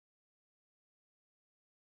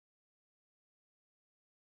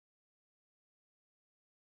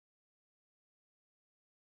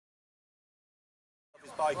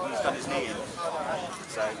bike and he's done his knee in.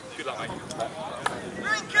 So good luck, mate.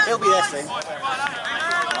 He'll be there soon.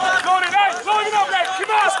 Loddon, hey! Loddon up there!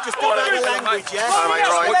 Come on! Just do a bit of language, yeah? No, mate,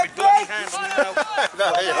 right. No,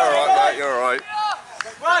 you're alright, mate, you're alright.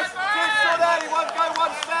 Right, cheers, so early, one go,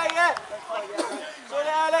 one stay, yeah? So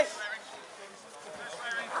early.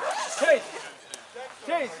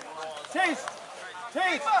 Tease!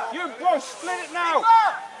 You and Bruce, split it now!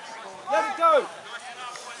 Let it go!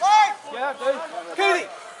 Yeah, dude.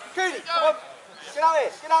 Cooney, come on. Get out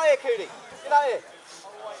here, Cooney. Get out here.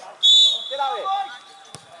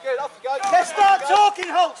 Good, off you go. Let's start talking,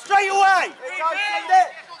 Holt, straight away! There you go, send it.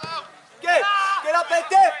 Good, get up there,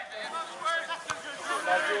 Dip.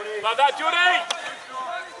 Like that, Jordy!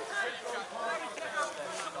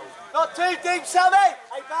 Not too deep, Sammy.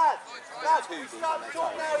 Hey, Bad. Start to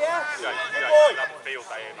talk now, yeah? Good boy. field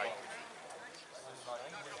day here, mate.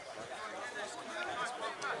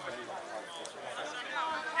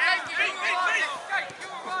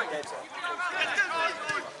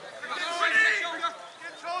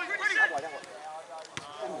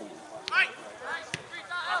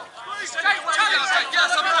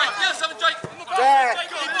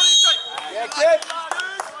 Yeah, good.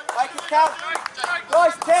 Make it count.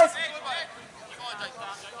 Nice test.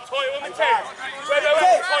 Toy on the test. Toy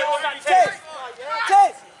on that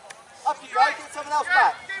Test. Up you go, get someone else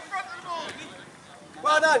back.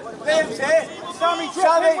 Well, no, Liam's here. Sammy,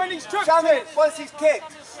 drop him when he's tripped it. Once he's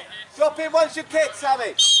kicked. Drop him once you're kicked,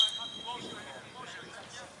 Sammy.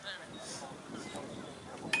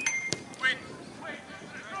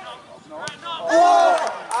 Oh!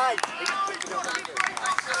 Hey.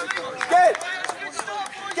 Good.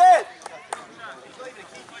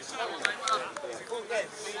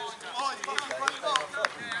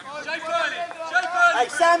 Hey,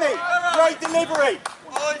 Sammy, great delivery.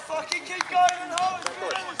 Oh, fucking keep going and hold.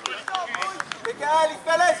 Pick it early,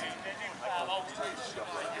 fellas.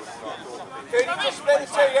 Cooney, just split the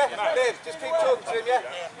two, yeah? Liv, just keep talking to him, yeah?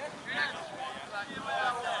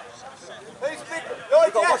 Who's big?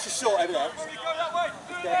 You've got to watch your short over there.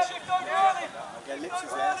 Yeah, Lips is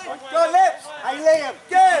there, that's fine. Go on, Lips. Hey, Liam,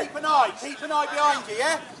 Good. keep an eye behind you,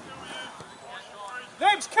 yeah?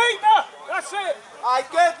 Lips, keeper! That's it! Aye,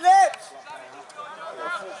 good, Lips.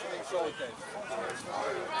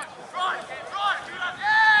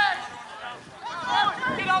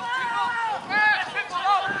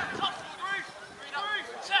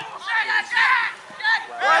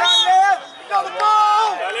 Right on, Liam. Got the ball.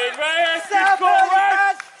 South early,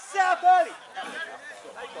 Baz. South early.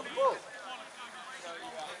 Got the ball.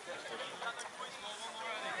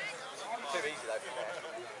 Too easy though, for there.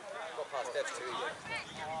 Got past Dev's too easy.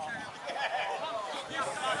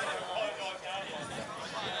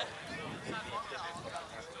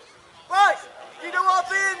 Right, you don't want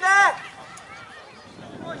to be in there.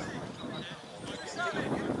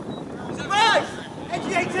 Right, edge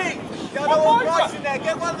 18. You don't want Bryce in there.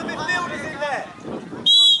 Get one of the midfielders in there.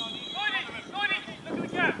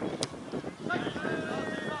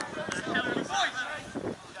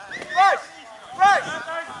 Right,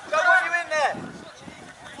 don't want you in there.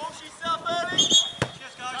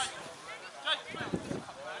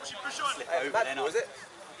 Hey, that's cool, is it?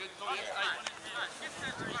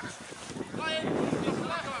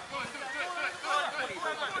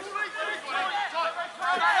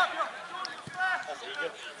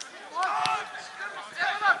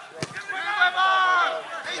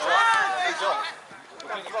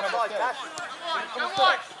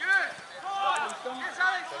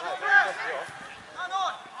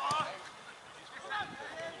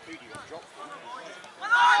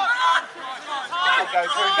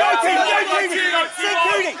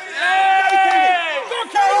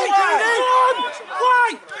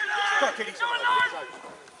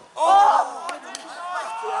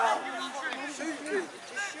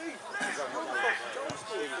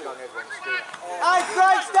 Hey,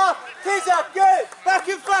 great stuff! Tizza, good! Back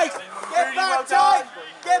in face! Get back tight!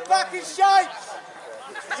 Get back in shape!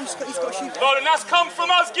 He's got to shoot. Loddon, that's come from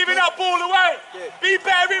us giving that ball away. Be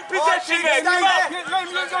better in possession there. Come on.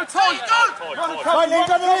 Right, Liam,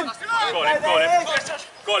 go on.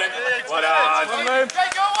 Go on, Well done.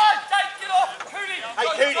 Hey,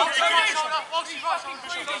 Cooney.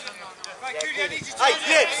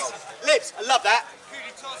 Hey, Lips, I love that.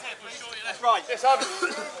 That's right. Hey,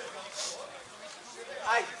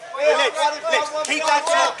 Lips, keep that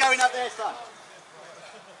talk going up there, son.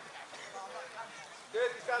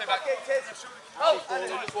 Good, he's going back in, Tiz.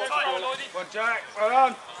 Well, Jack, well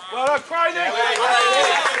done, Crazy.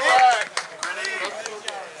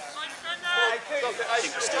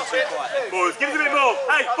 Boys, give us a bit more.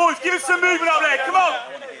 Hey, boys, give us some movement up there. Come on.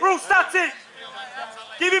 We're all static.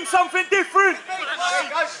 Give him something different.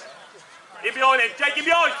 In behind him, Jake, in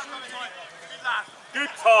behind. Good,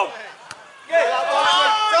 Tom. Yeah,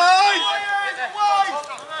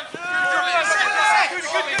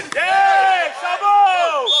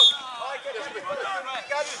 Sabo!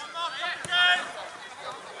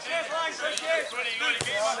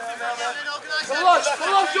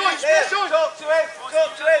 Come on, Joyce, talk to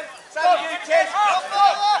him. Sam, you kid.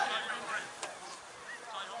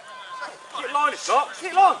 Keep line, it's not.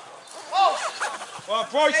 Keep long. Well,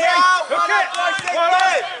 Bryce, Get out, hook run it. it, Bryce, Well,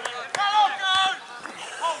 get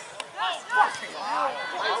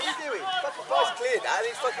What are you doing? Fucking Bryce cleared that and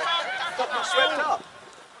he's fucking swept up.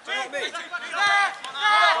 Do you know what I mean?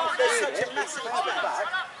 There's such a massive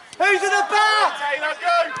back. Who's in the back? Taylor,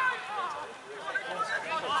 go!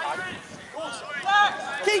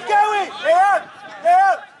 Keep going. Liam. Go,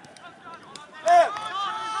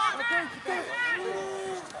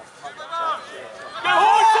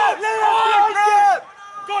 Holt! Liam.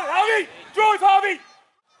 Go on, Harvey! Drive, Harvey!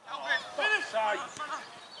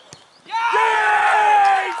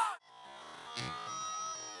 Yes!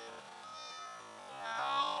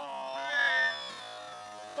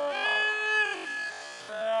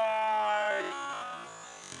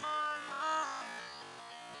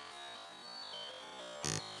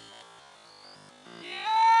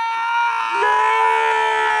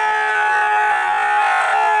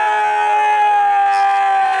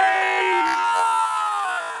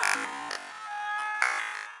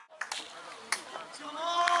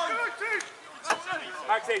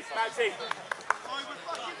 Maxie.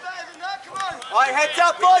 Right, heads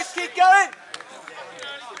up, boys. Keep going.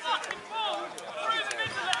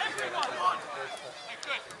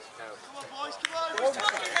 Well,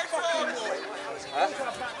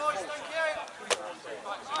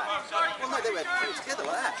 no, they were together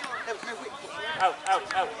like that. There was no width. Out.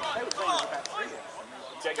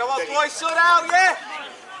 Come on, boys. Sort out, yeah?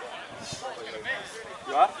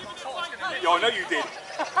 You are? Yeah, I know you did.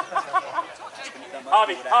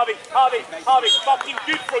 Harvey, fucking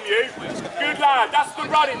good from you. Good lad, that's the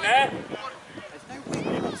run in there.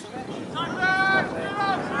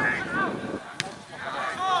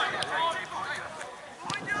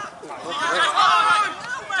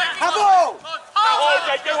 Have all!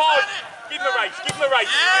 Go hard. Give him a race. Good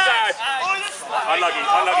lad. Unlucky.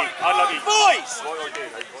 Boys!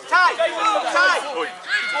 Tight!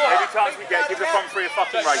 Every chance we get, give the front three a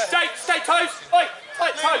fucking race. Stay close. Oi,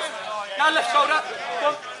 tight toes. Now left shoulder.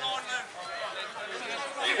 Go.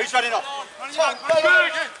 Who's running off?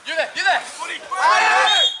 You're there.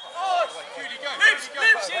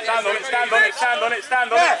 Stand on it.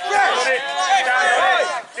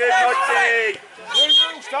 Good, Moxie. He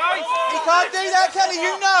can't do that, can he?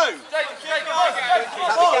 You know!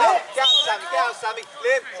 Get out, Sammy.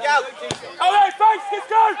 Liam, go. Oh, hey, face, let's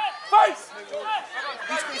go. Face.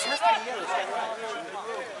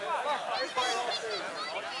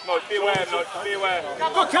 No, be aware.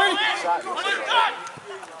 Go, Ken.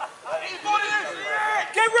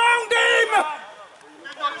 Get round him.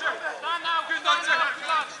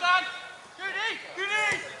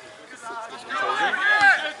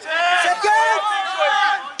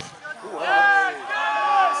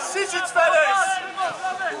 Decisions, fellas!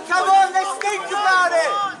 Come on, let's think about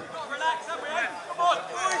it!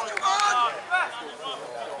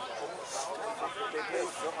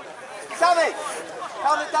 Sammy,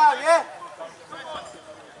 calm it down, yeah?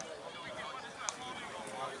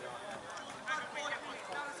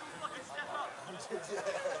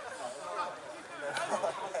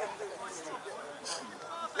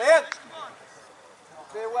 Liam,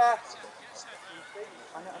 be aware.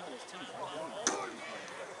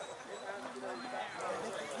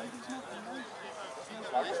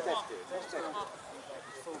 Let's test it.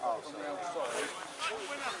 Oh, sorry.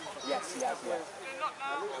 Yes, he has, yeah.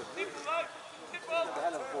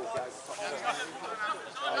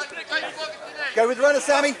 Go with the runner,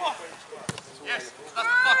 Sammy. Yes, that's the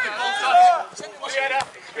fucking ball, son.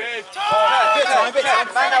 Good. Bit time.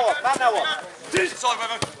 Man now off. Sorry,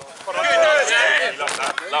 brother.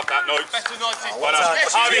 Love that note. Better nights. Well done.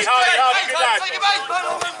 Harvey, good lad. Take it back.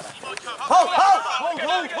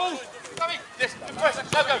 Hold. Yes, good pressure.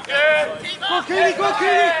 Go. Good. Go on, Keely.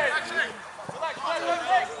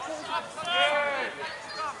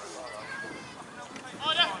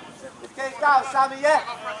 Let's get it down, Sammy, yeah?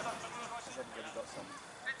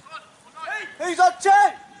 Who's on two?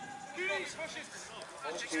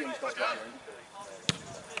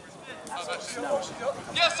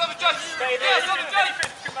 Yes, Sam Jones.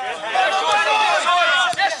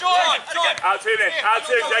 Yes, Sean. Out to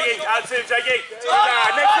him, Jaggy.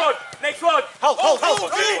 Next one. Hold.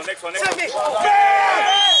 Next one.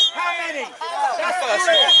 How many? That's first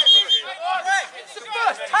one. It's the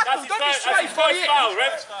first tackle. Don't be straight by it. Foul,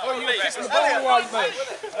 Rev. Oh, you're kissing the ball away, mate.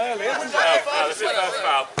 Early, isn't it? That's his first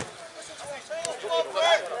foul.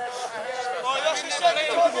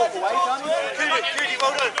 Judy,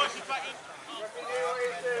 well done.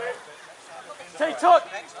 Take Todd.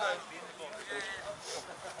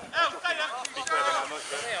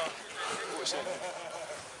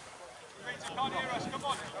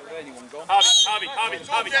 Harvey,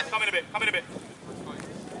 come in a bit.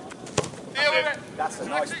 That's a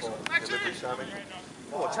nice ball.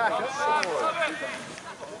 Oh, attack it.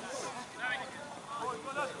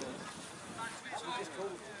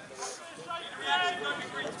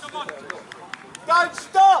 Don't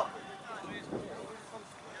stop.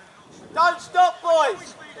 Don't stop,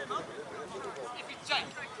 boys. If you take,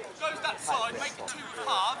 goes that side, make it 2 with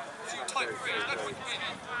half, so you type 3. There's no point in it.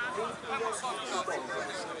 How much side is that?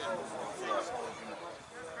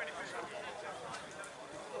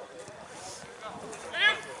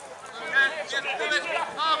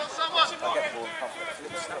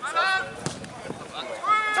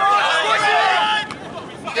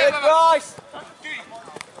 Good, boys.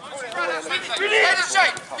 Head of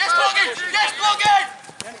shape! Yes, blogging! Yes, blogging!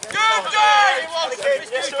 Good day!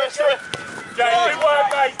 Yes, sir. Jay, good work,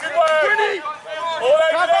 mate. Good work. All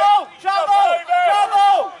over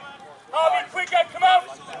Trouble! Harvey, quicker, come on.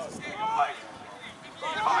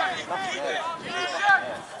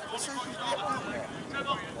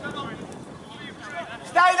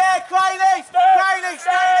 Stay there, Craney! Craney,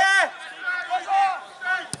 stay there!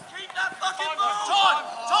 Keep that fucking ball! Time!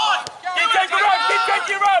 Keep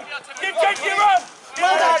taking your run.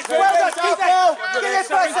 Well done, keep that! Get it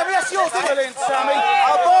back, Sammy, that's yours, isn't it? Brilliant, Sammy.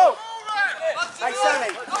 Our ball! Hey,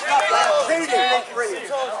 Sammy. Judy, brilliant.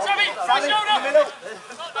 Sammy, Sammy, in the middle.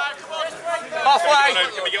 Halfway.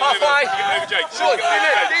 Halfway. Get over, Jake. Sure,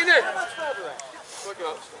 get in there.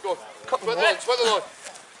 Go on. Sweat the line, sweat the line.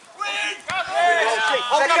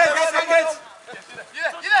 Seconds. Yeah,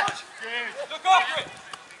 you're there! Look after it!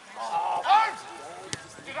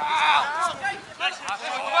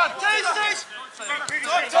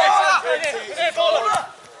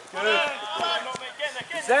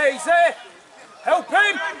 Easy. Help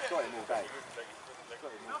him. Got him all day.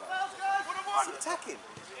 He's attacking.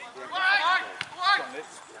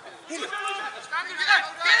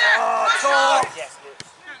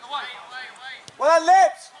 Well done,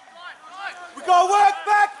 Lips. We got to work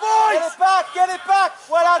back, boys. Get it back.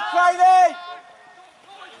 Well done, Craney.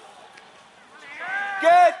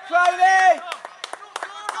 Good, Craney.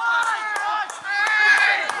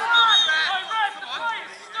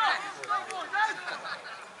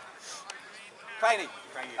 Craney.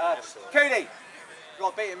 Cooney. You've got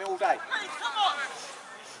to beat him all day.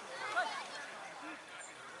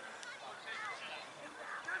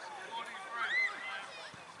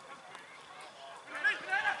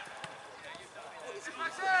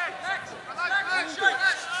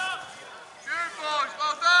 Good boys,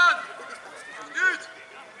 well done! Good!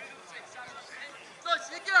 Nice,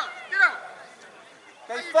 get out!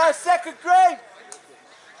 Okay, first, second, Green. You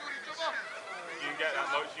can get that,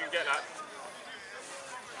 Moch, you can get that.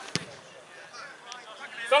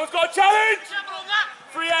 Someone's got a challenge!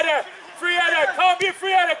 Free header, can't be a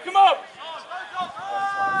free header, come on!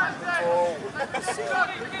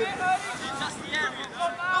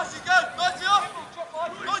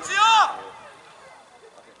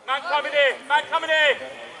 Man coming in!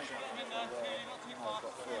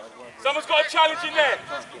 Someone's got a challenge in there!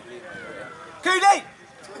 Cooney.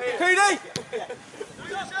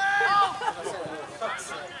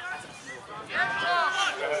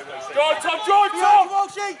 Go on, Tom!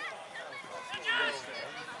 Walshy.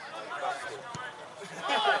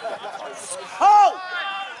 Holt.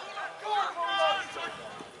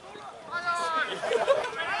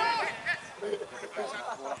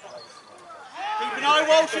 Keep an eye,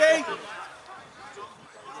 Walshy.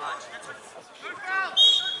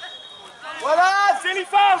 Well done. Silly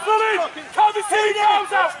fouls, Loddon! Cut the silly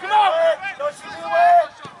fouls out, come on!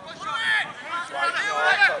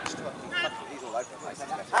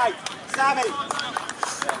 Hey, Sammy.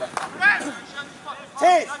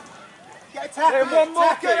 Tiz. Get attacking. One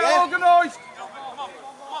more, get it organised.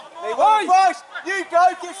 Hey, one Bryce, you go,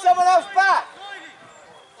 give someone else back.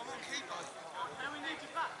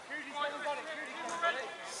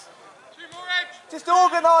 Just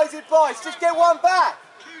organise it, Bryce. Just get one back.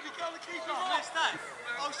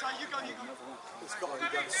 It's got to be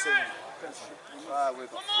done soon.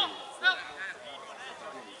 We've got 3.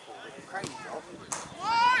 Craney job.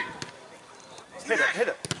 Hit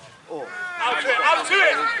it. Oh. Out to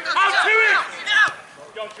it!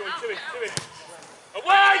 Go on, Joy, to it.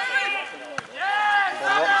 Away!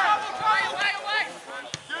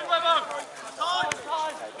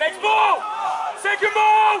 Next ball! Second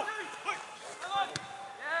ball!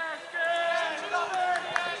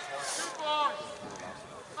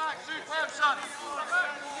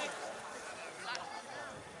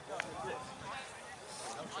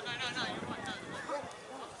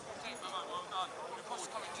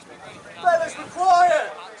 Fellas, be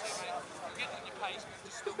quiet!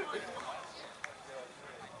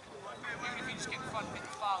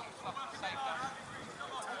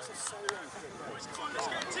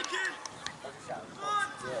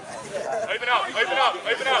 Open up, open up,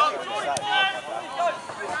 open up.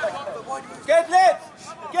 Good lips!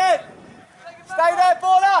 Good! Stay there,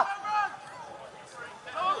 baller!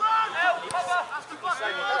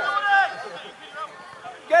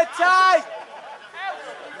 Good tie!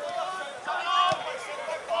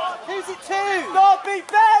 Who's it to? Gotta be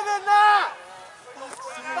better than that!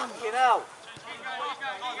 Fucking hell!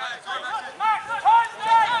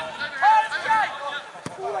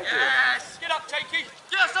 Yes! Get up, Jakey!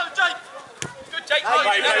 Get us up, Jake! Good, Jake!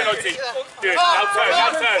 Good, now turn, now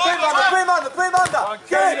turn. Bring him under!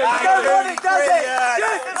 Good! Go on it, does it!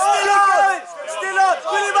 Good! Still on! Still on!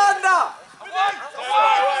 Put him under!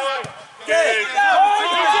 Good!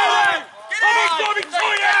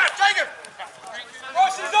 Jacob!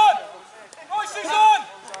 Royce is on! Royce is on!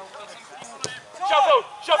 Shuffle!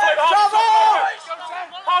 Shuffle over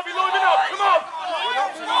Harvey, load it up! Come on!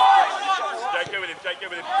 Jake, go with him, Jake, go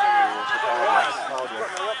with him.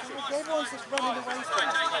 Everyone's just running away from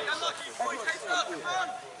us.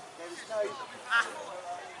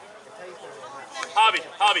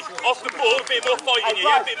 Harvey, off the ball, a bit more fight in you,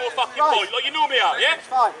 yeah? A bit more fucking fight, like you normally are, yeah?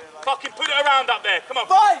 Fine. Fucking put it around up there, come on.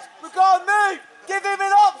 Boys, we've got to move! Give him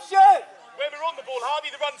an option! When we're on the ball, Harvey,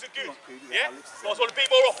 the runs are good, yeah? I just want a bit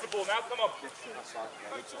more off the ball now, come on.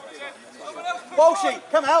 Walshy,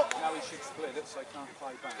 come out! Now he should split it so he can't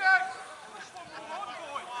play back.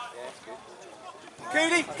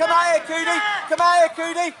 Coody, come out here, Coody! Come out here,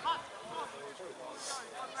 Coody!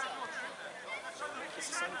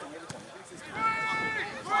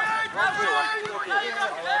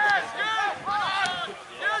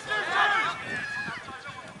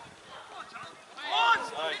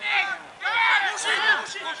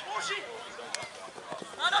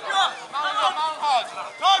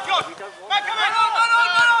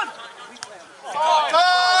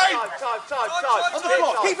 Time. On the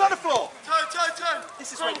floor, keep on the floor! Turn! This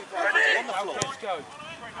is where we play. On the floor. Let's go.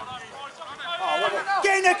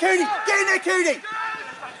 Get in there, Coody! Get in there, Coody!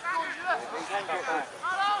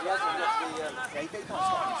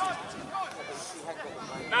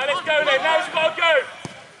 Now let's go then, now it's got to go.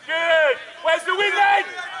 Good. Where's the win then?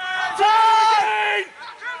 Time!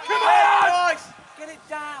 Come on! Get it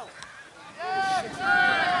down.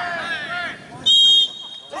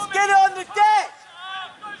 Let's get it on the deck!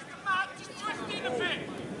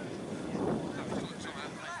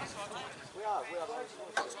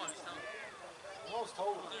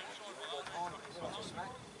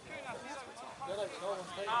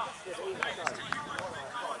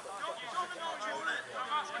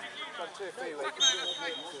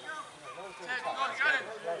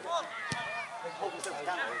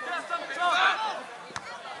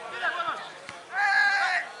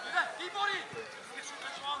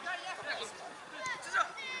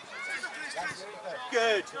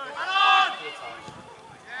 Good.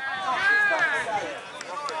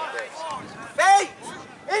 Feet!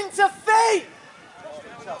 Into feet!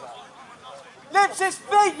 Lips his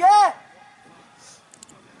feet, yeah?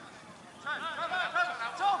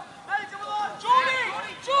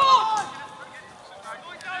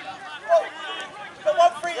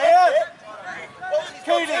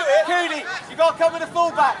 Coody, you got to come with the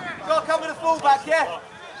fullback. You got to come with the fullback, yeah?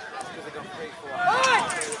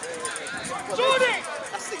 Jordy!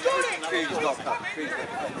 Coody's not come.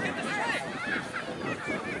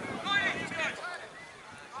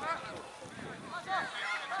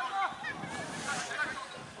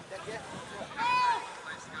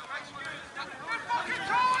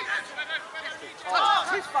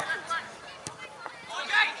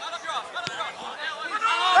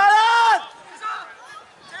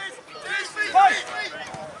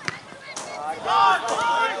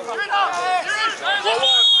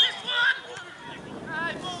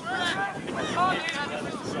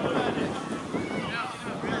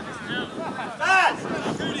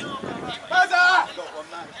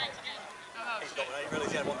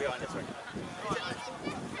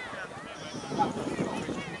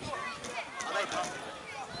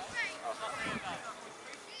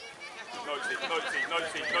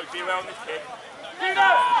 No team around this kid.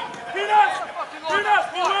 Peanut!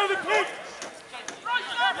 that! Below the kick!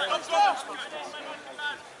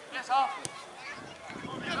 Yes, half.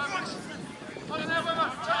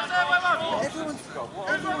 Everyone's got what?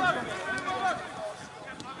 Everyone's got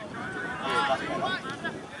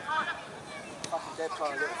fucking dead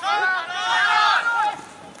trying to look.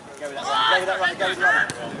 Go with that run, go with that run, go with that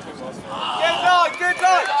run. Good line, good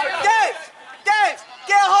line. Dev,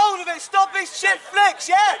 get a hold of it, stop this shit flicks,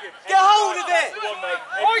 yeah? Get a hold of it.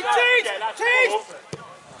 Oi, Tees!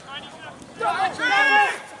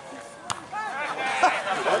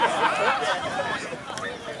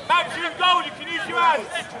 Max, you're in goal, you can use your hands.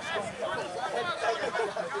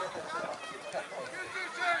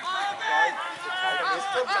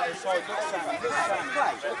 Sorry, good Sam.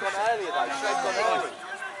 Should have gone earlier though, should have gone early.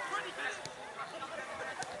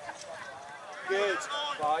 Good.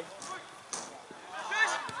 Bye.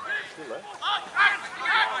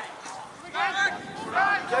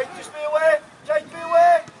 Jake, just be aware. Jake, be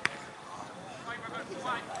aware.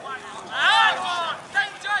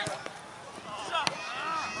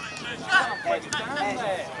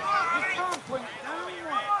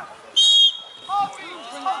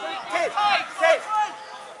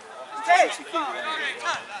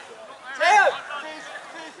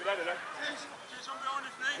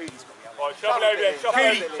 Right, shuffle over there, shuffle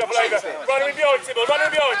over. Run him behind, Sybil, run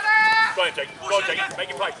him behind. Go on, Jake, make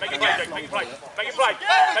it play, Jake, make it play.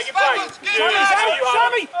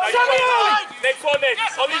 Sammy! Next one then,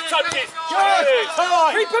 on these touches.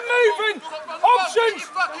 Keep it moving! Options!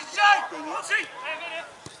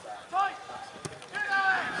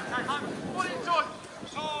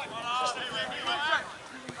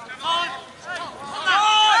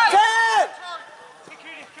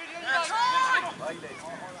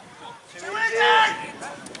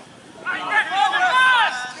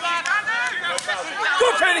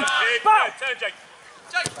 Good, Kenny! Back! Turn, Jake.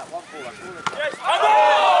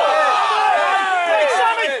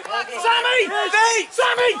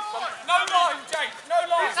 Sammy! No line, Jake. No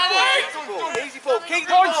line. Easy ball, keep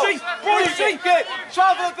the ball. Boise, good.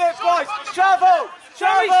 Travel a bit, boys. Travel.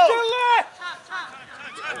 Sammy's still there!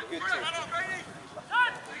 Good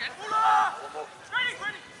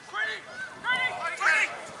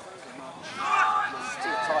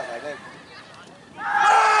too tight there, then.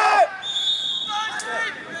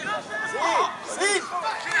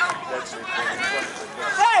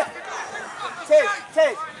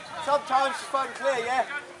 Ted, sometimes it's fun clear, yeah?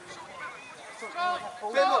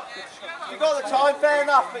 You got the time, fair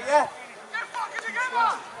enough, but yeah?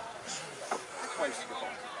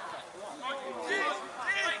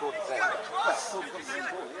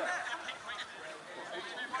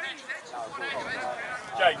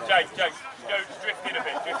 Jake, go drift in a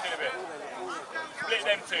bit. Split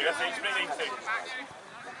them two, that's it, split these two.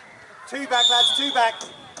 Two back, lads, two back.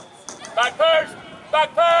 Back post!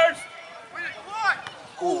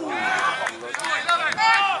 Ooh.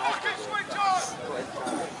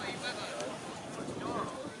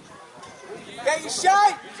 Get your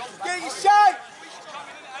shape!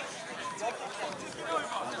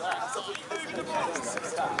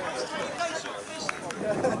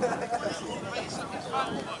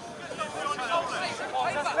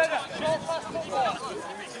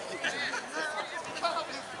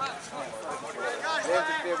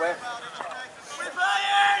 Just be aware.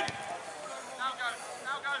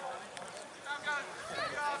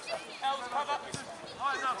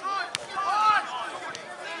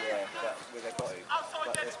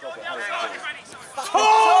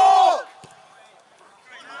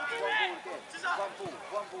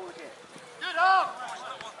 One ball again. Good arm!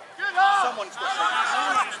 Someone's got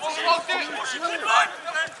something.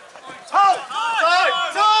 Hold!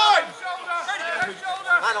 Time!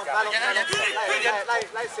 Man on.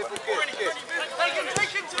 Lay simple. Good.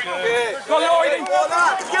 Go Lloyd! Good.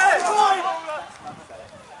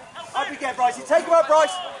 Up you get, Bryce. Take him up,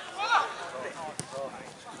 Bryce.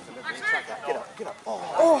 Get up.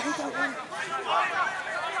 Oh, he don't win.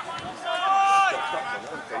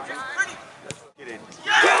 Get in.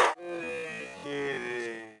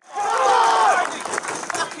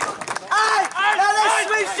 Hey! Now let's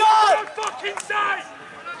switch on! Fucking side!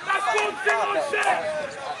 That's one thing on set!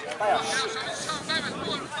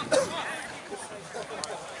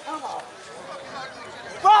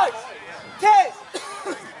 Bryce! Tez!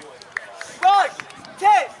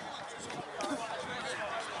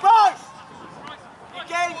 You're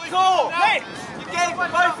getting caught! You're getting,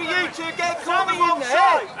 both of you two getting caught on the wrong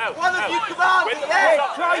side! One of you command it,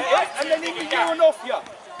 yeah! Try it, and then he can go and off you.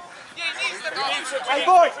 Hey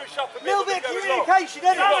boys, a little bit of communication,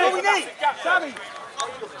 isn't it? That's all we need! Sammy!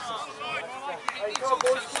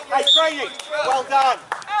 Hey Brady, well done!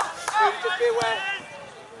 Just be aware.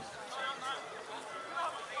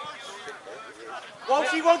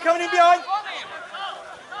 Walshy, one coming in behind.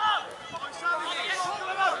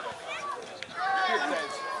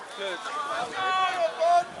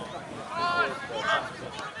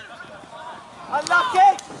 Unlucky.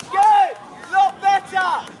 Good. Lot better.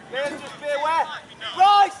 Liam, just be aware.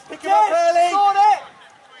 Rice. Pick him up early. Sort it.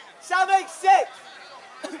 7-8-6.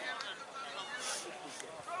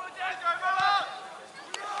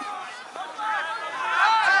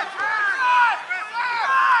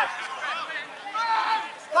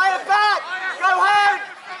 Play it back. Go home.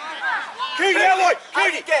 Cooney, Elwood.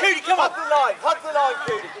 Cooney, come on. Hug the line,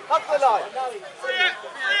 Cooney. Hug the line.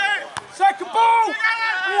 Second ball.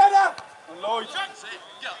 Rihanna. Lloyd.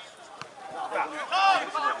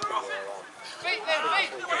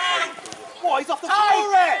 What, he's off the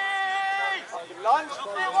floor there. Line.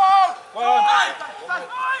 Well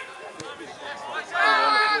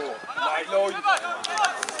Lloyd.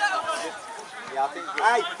 Yeah, I think.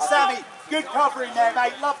 Hey, Sammy, good covering there,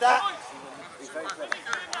 mate. Love that.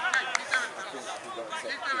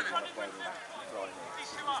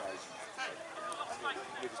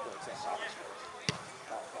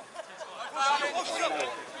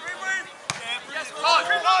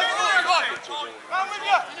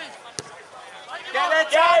 Get there,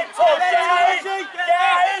 Jane! Tom, Jane!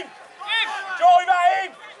 Jane! Join that in!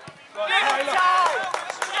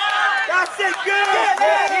 That's it, good.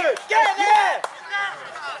 Get there.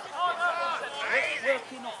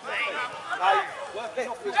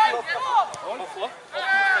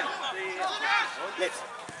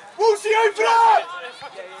 Woolsey, open up!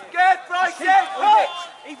 Good, Bryson! Hook!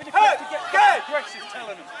 Even if Hook! Good! aggressive,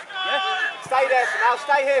 telling them. Yeah? Stay there for now.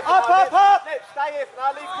 Stay here for Up, now. up, up! Nip, stay here for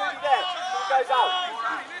now. Leave Cooney there. He goes out.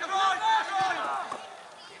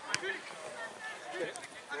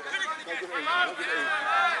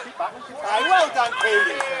 Hey, well done,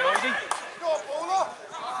 Cooney.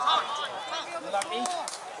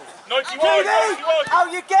 91! Cooney! Out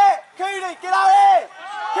you get! Cooney, get out here!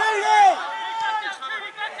 Cooney!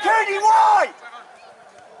 Cooney, why?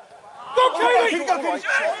 Go, Cooney! Go, Cooney!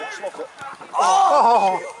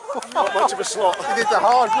 Not much of a slot. He did the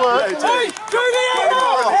hard work. Hey, Cooney, head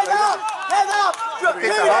up! Head up! Head up! He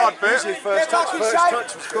did the hard bit. Get First back touch in was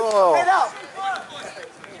shape. good. Head up!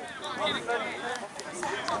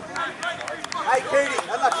 Hey, Cooney,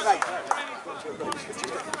 unlucky, mate.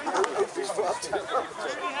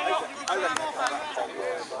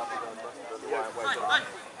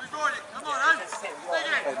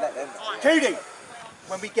 Cooney,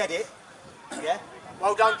 when we get it, yeah?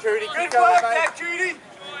 Well done, Cooney. Good work there, Cooney.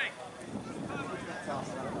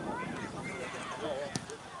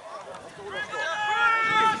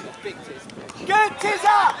 Good,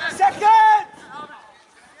 Tizza! Second!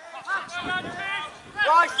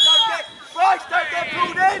 Bryce, don't get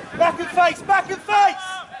pulled in! Back and face, back and face!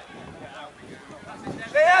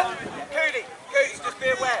 Liam, Cooney, just be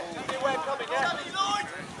aware. Be aware coming, yeah?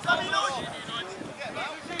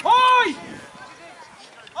 Hoi!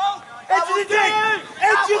 Edge of the D!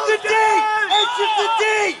 Edge of the D! Edge of the D!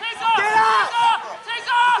 Get out!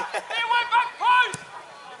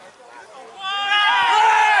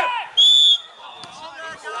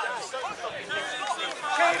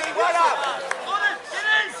 Cooney, well up.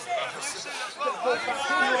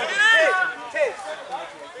 Tiz,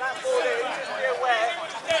 that ball in, just be aware.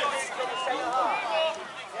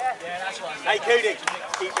 Hey, Cooney,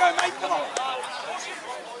 keep going, mate, come on.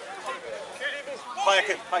 Play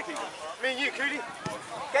Cooney. Me and you, Cooney.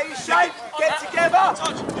 Get your shape, get together.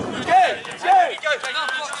 Good. Keep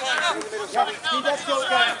that shot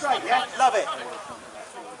going straight, yeah? Love it.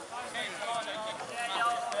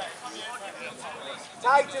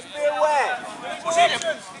 Tay, just be aware.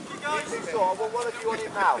 You two sort, I want one of you on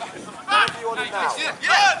him now. One of you on him now.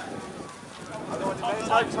 There's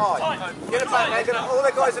no time. Get it back, they're gonna, all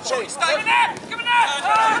the guys are pointing. Stay in there! Come in there!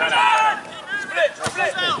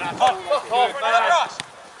 Split!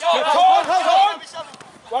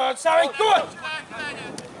 Well done, Sammy. Good.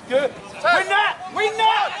 Good. Win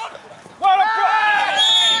that! Well done,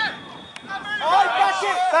 Alright,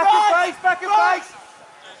 back in face, back in face.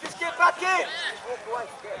 Just get back in. Walk away,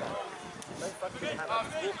 forget that. Don't fucking hammer.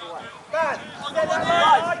 Walk away. Man, stay there,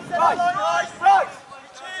 right.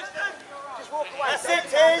 Just walk away. That's it,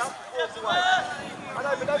 Tiz. Walk away. I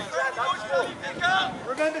know, but don't stand up, just walk.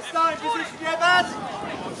 Remember starting position, yeah, Baz?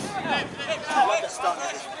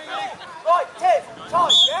 Right, Tiz,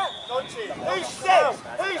 time, yeah? Who's six?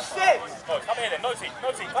 Who's six? No, come here then, Noti,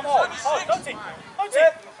 come on. Oh, Noti.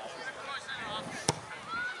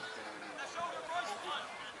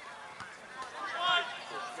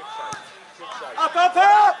 Up,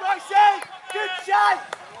 Bryson!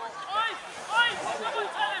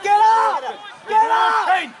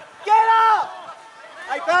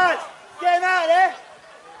 Get him out of there.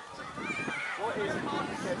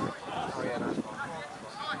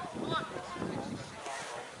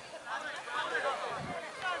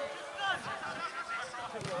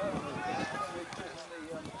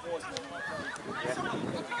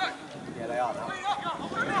 Yeah, they are now.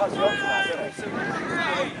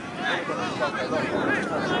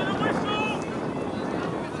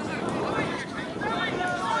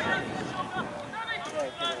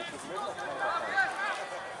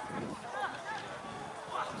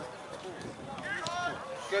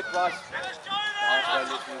 Good, Bryce.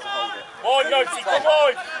 On, Yossi, come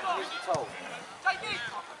on!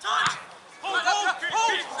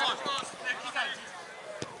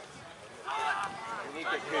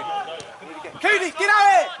 Cooney, get out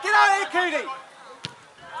here! Get out here, Cooney!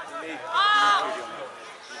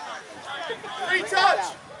 Free touch!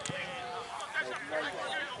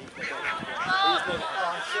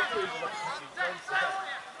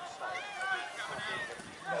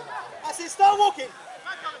 That's it, start walking!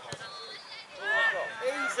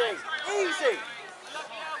 Easy, easy!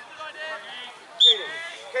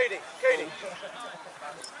 Cooney.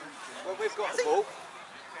 When we've got the ball,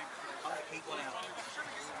 Keep one out.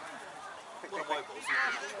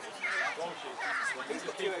 he's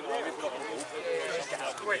got two over there. We've got the ball.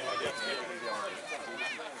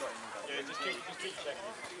 Yeah, just keep checking.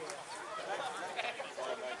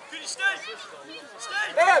 Good, stay! Stay!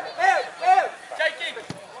 Here!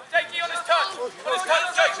 Jakey on his touch! On his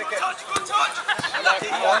touch, Jakey! Good touch! Unlucky,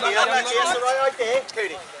 that's the right idea.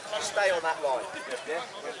 Cooney, stay on that line. Yeah,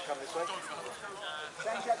 come this way.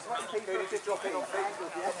 Cooney, just drop in on feet.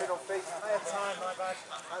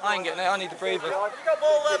 I ain't getting it, I need to breathe. You got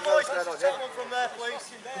ball there, boys. Let's take one from there,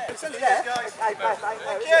 please. It's only there. Hey, pass, ain't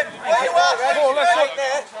there. Jim, where you are? More or less Ain't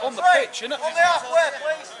there. on the pitch, innit? On the halfway,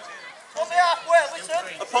 please! On the halfway, listen!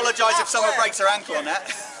 Apologise if someone breaks their ankle on that.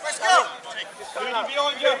 Let's go!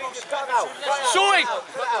 Behind you! Just cut him out. Sorry!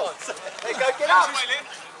 There you go, get up.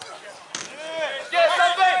 Get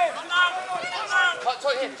something!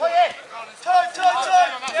 Turn!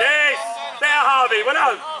 Yes! There, Harvey, well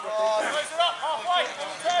done!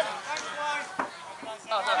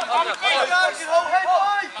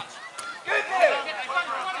 Good there.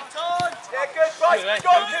 Yeah, good, right. Go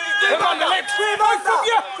on, Cooney. Come on, let's clear both of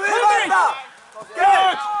you! Clear over.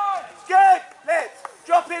 Good. Good. Let's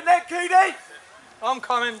drop in there, Cooney. I'm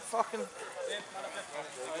coming, fucking...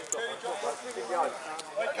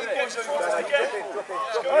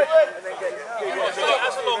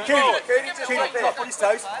 Cooney, drop on his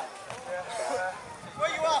toes.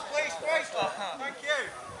 Where you are, please, Grace. Thank you.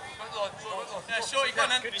 Yeah, shorty, go on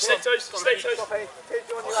then. Stay toes. Drop in.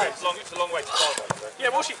 Keep on your legs. It's a long way to far. Yeah,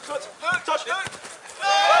 wash it, touch it.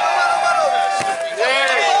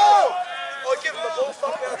 Oh, give him the ball,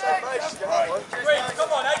 stop it, I'll take most.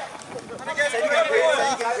 Come on, eh?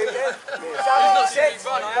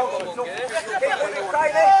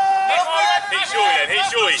 He's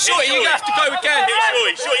Shorty. Shorty, you have to go again!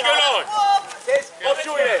 Shorty, go long. Off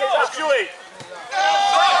Shorty then, off Shorty.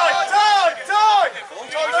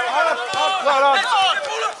 Well on!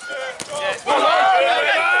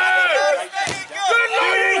 Good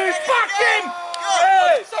news, fuck him!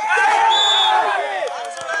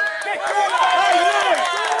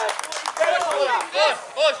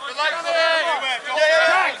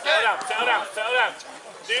 Settle down.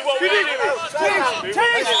 Do what we're doing.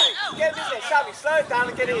 Get this in, Sammy, slow it down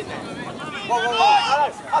and get it in there.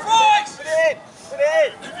 Whoa. Put it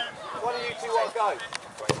in. One of you two want to go.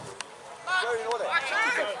 Go in order.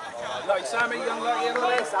 Like Sammy, young lucky, young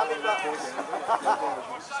lucky. Sammy,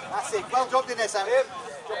 that's it. Well dropped in there, Sammy.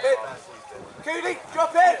 Drop it. Cooney,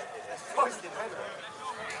 drop it.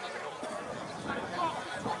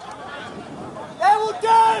 That will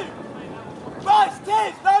do. Right,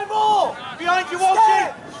 Tim, no more. Behind you,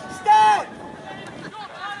 Walshy! Stand.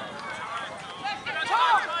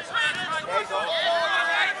 He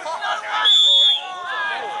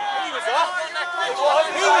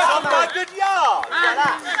was on by a good yard. Look at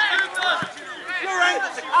that. You're in.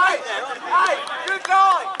 Hey, good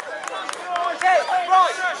line. Yes,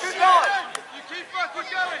 right, good line.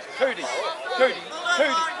 Cooney.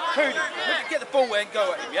 Look, get the ball there and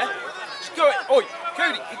go at him, yeah? Just go at him. Oi,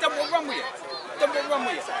 Cooney, he doesn't want to run with you.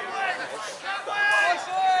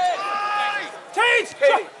 Teens!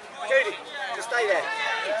 Cooney, just stay there.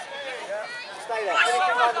 Stay there.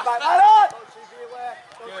 Anything like the back. Alan!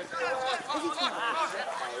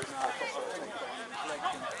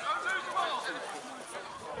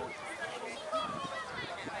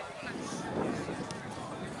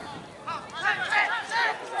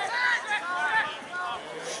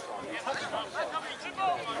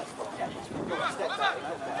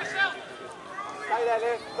 Stay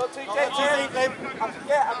there, Liam. Not too deep, Liam. Up to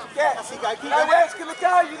get. That's it, go. You know where it's going to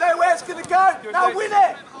go. You know where it's going to go. Now win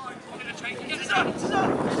it. Stay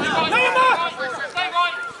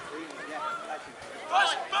right.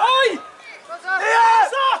 Hey! Liam!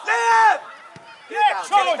 Liam! Yeah,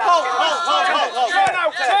 trouble. Turn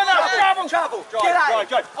out, travel. Get out. Right,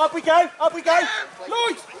 go. Up we go.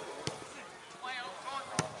 Lloyd!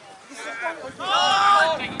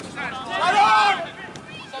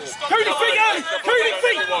 Cooney feet early! Cooney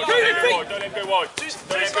feet! Don't let him go wide.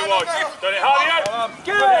 Don't let Hardy out.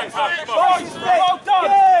 Good. Well done!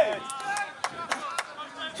 Good.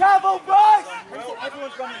 Travel, Bryce.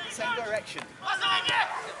 Everyone's running in the same direction.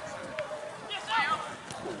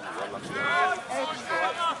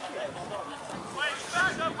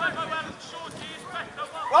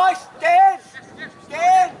 Bryce, get in.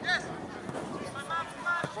 Get in.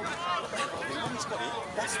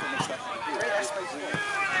 That's when they start to do it. That's basically it.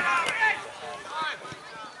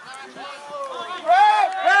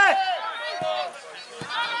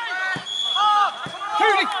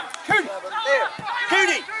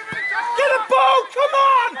 Cooney! Get a ball! Come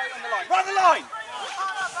on! Run the line!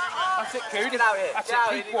 That's it, Cooney. Get out here. That's Get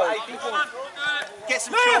out it, here. keep one. Get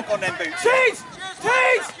some chalk on them boots. Tees!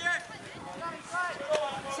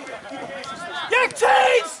 Yeah,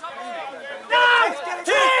 Tees! No!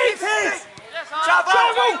 Tees!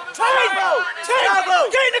 Travel!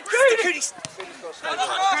 Get in the Cooney!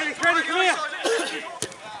 Ready, come here.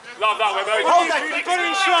 Love that, we're very Hold that, put it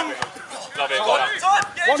in strong. Love it.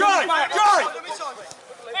 Drive.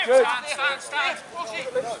 Good.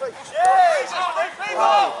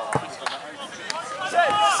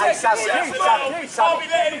 Hey, Sam. I'll be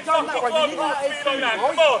letting him talk. Come on.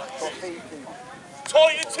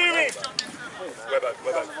 Tight it to him. Webber.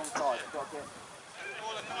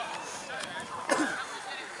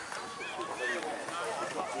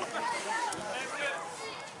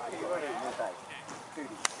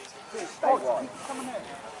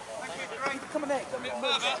 Come on in.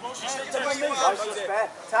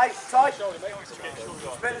 Tight.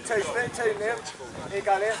 Split the two, Liam. Here you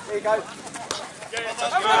go, Liam.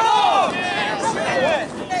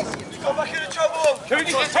 Got back into trouble.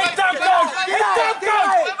 Cooney, head down, go!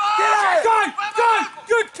 Go!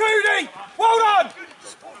 Good, Cooney! Well done!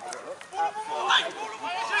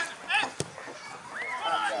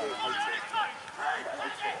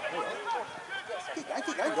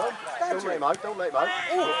 Don't let him out. Don't let him out.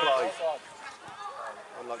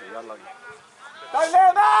 Unlucky. Don't let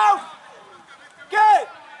him out! Good!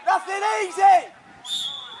 Nothing easy!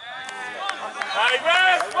 Hey,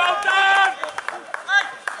 Rev, well done!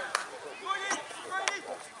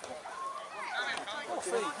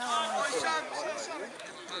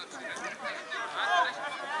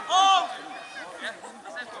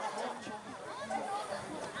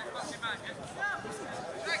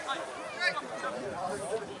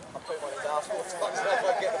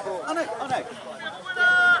 I know.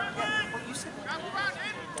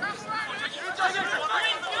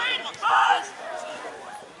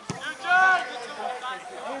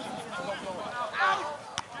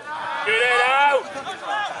 Get it out!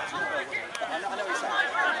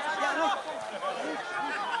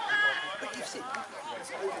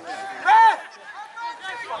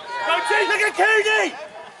 Go, Tees, look at Cooney!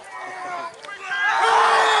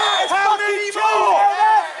 How many more?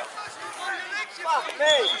 Fuck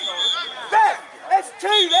me! Bev, there's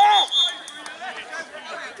two there!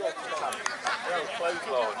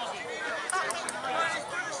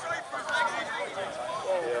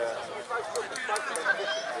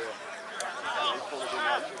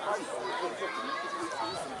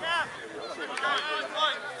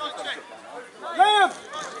 Liam!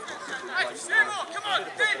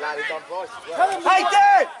 Hey,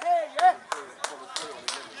 Dad!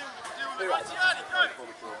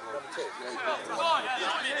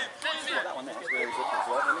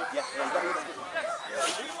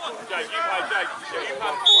 Jake, you play Jake. You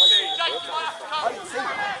play 14.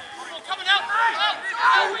 Coming out!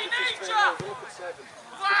 We need you!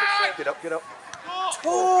 Get up.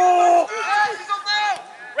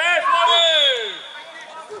 Rev, Loddon!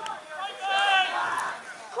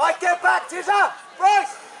 Right, get back, Tizza!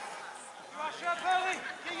 Bryce! Rush up early!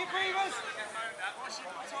 Get your breathers!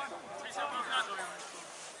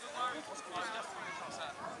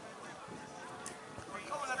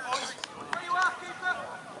 Where you at, keeper?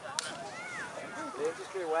 Liam,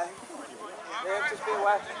 just be away.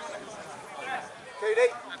 Cooney.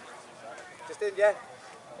 Just in, yeah.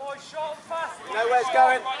 Boys, shot fast! You know where it's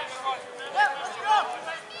going.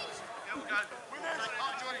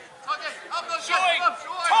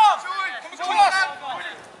 Tom!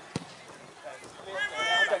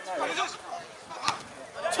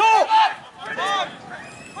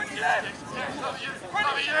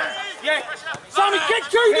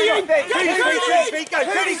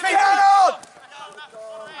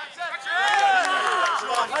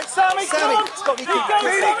 Sammy, come on! It's got to be Keep good.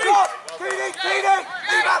 going, Keely, Sammy! drop! Keely, Keely!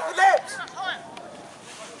 Leave out the lips!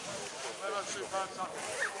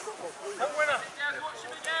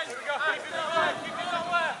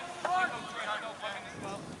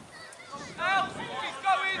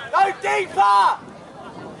 No deeper!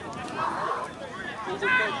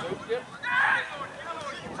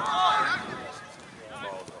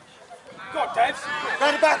 Go on, Dave.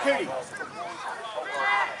 Round the back, Keely.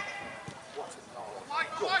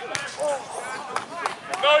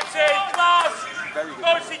 Mochi, class!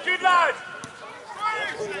 Mochi, good lad!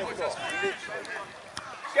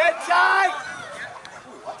 Good time!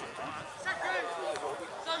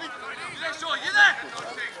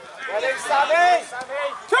 Well in, Sammy!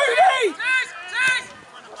 Tootie!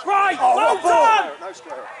 Right, well done! No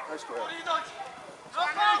square. No square.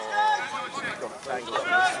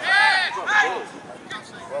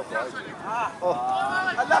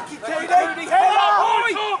 Unlucky, Keely! Head up,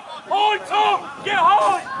 Hold Tom! Hold Tom! Get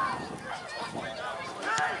high!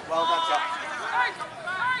 Well done, Jack.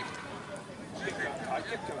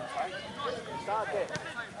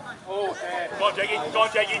 Go on, Jakey, go on,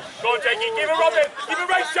 Jakey, go on, Jakey, give a Robin! Give a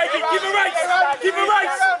race, Jakey, give a race! Give a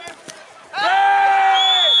race!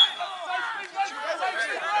 Hey!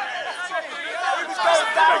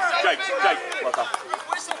 Jake, well done.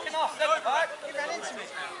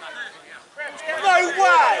 No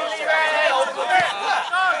way!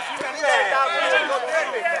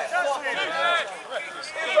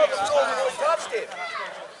 Touched him.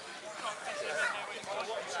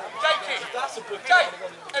 Jake,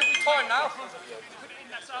 every time now.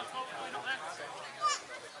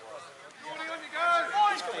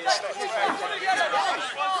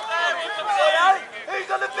 Who's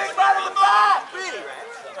got the big man in the back? Really, Rex?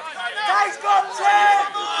 Jake's got 10!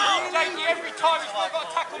 Jake, every time he's not got a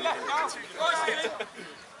tackle left now.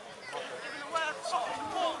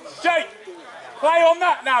 Jake, play on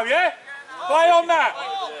that now, yeah? Play on that.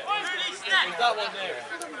 That one there.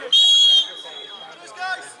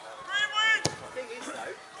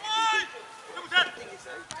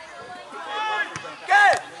 Go!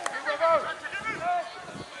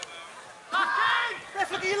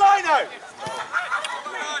 Let's look at your lino!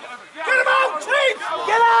 Get him out, team!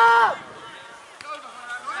 Get up!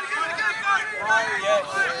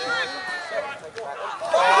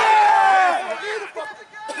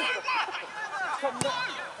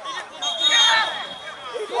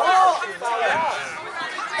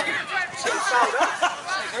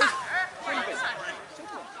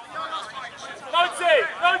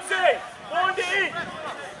 Noty, wind it in.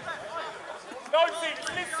 Noty,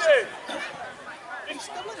 just listen.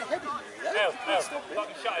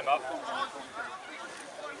 Fucking shut him up.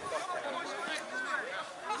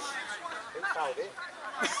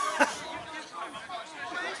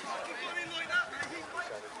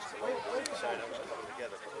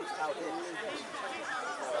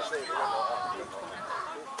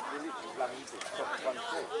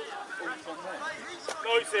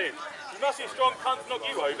 Noty, you must be a strong cunt to knock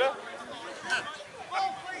you over.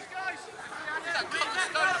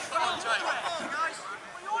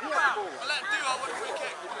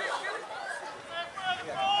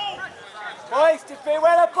 Boys, just be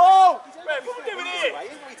well a ball! Wait, what are we doing here?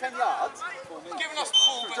 He's only 10 yards. Giving us the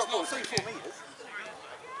ball, but it's not. 4 metres.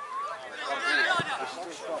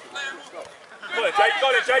 Go on, Jake,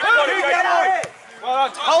 got it, Jake, got it, Get Jake. out here! Well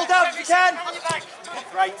done. Hold up if you can!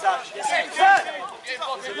 Great touch. Yes, sir.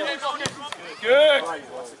 Good. Great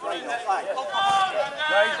play.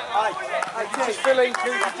 Great. Hey, Just fill in,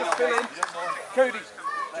 Cootie, just fill in. Cootie,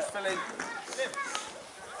 just fill in.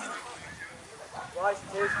 right,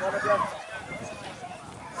 cheers, one of them.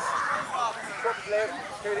 Stop it, Liam.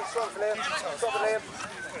 Keely, stop it, Liam. Stop it, Liam.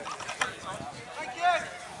 Thank you.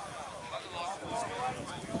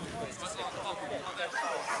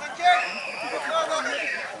 Thank you.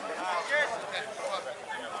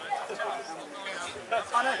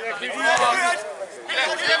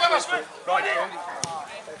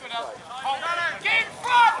 Get in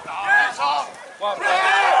front! Well,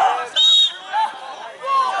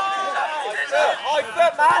 High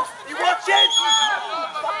foot, man. You watching?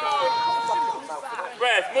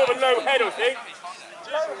 Ref, more of a low head, I think.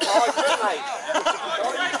 High foot, mate.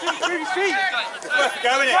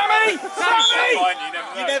 Going in. Sammy! Sammy!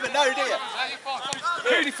 You never know, do you?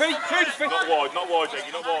 Cootie feet, Cootie feet. Not wide,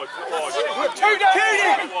 Jakey, not wide, not wide. Two down.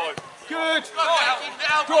 Not wide. Good.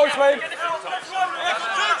 Go on, Slim. Don't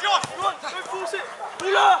force it.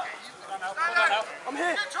 I'm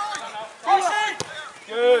here.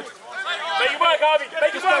 Good. Make it work, Harvey.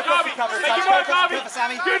 Make it work, Harvey. Make it work, Harvey.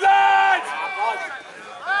 Sammy. Good lad.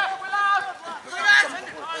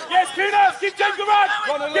 Yes, Kunas, give Jake a run!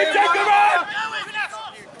 Give Jake a run!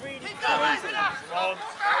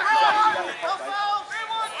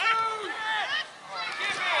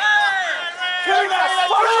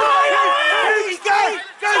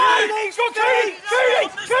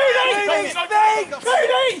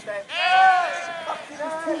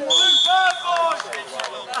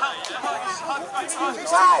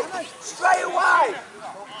 Straight away!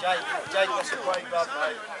 Jake, that's a great run,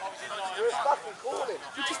 mate. You're a fucking calling.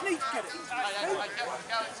 You just need to get it.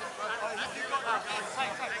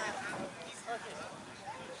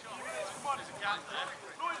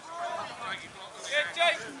 Yeah,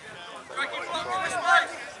 Jake! Jake, you block in the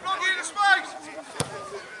space! Block in the space!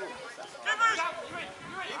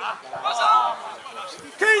 What's up?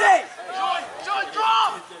 Cooney! John,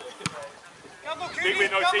 drop! Big win,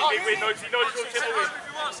 no short tip win.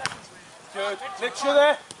 Good. Mitchell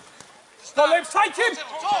there. Stop him, take him!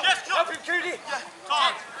 Yes, John! Up him, Cooney!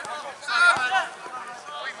 Tom!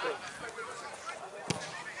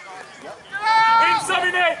 Win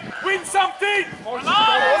something there! Win something! Come on,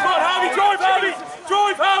 Harvey, drive, Harvey!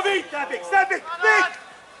 Drive, Harvey! Stand big! Big!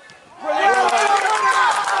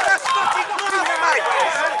 That's fucking brilliant, mate!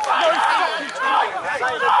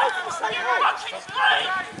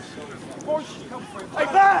 Hey,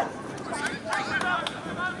 Van!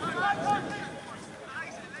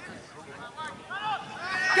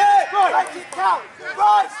 Get! Right! Make it count!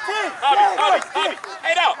 Right! Tim! Harvey!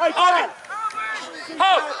 Head out! Harvey!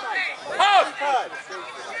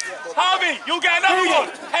 Harvey, you'll get another one!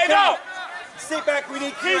 Head up! Sit back, we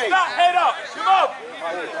need Keep three. that head up! Come on!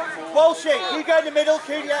 Walshy, you go in the middle,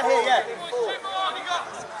 Cooney out here, yeah.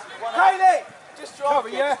 Craney! Just drop,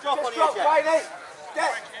 just drop on the edge, Craney.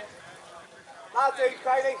 Get! Now do,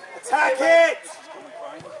 Craney. Attack it!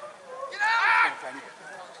 Get out!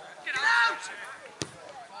 Get out!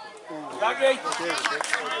 Dougie.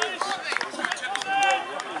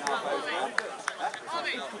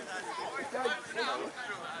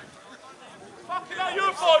 Fucking hell, you're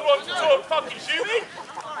a fine one to talk fucking shooting!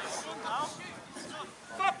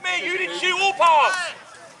 Fuck me, you didn't shoot or pass!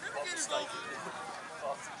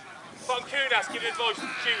 Fucking Kunas giving advice on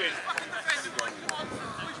shooting.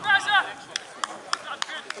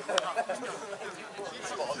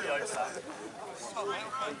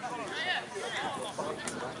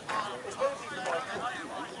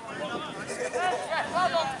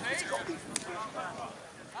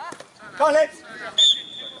 Collins!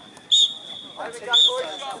 Here we go,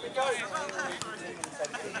 boys. Here we go.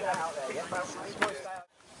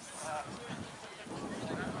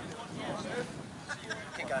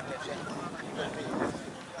 Keep going,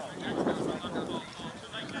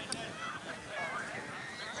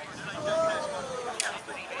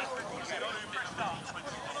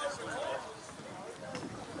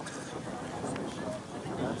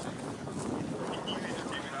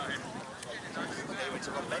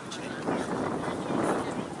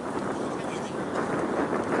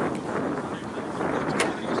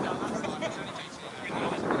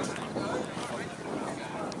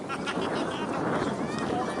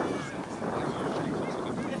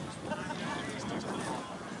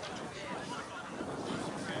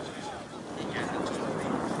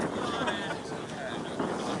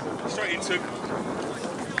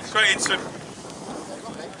 Straight into.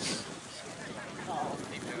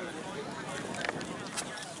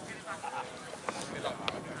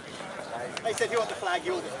 They said you want the flag,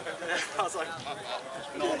 you want it. I was like,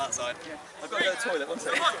 not on that side. I've got to go to the toilet, one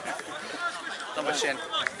second. Done my shin.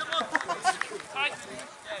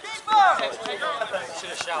 Should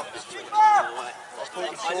have shouted. I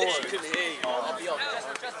literally couldn't hear you, I'll be honest.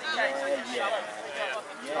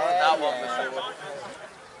 That one before.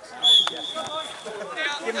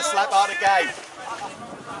 Give him a slap out of the game.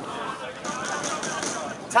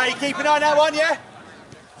 Tay, keep an eye on that one, yeah?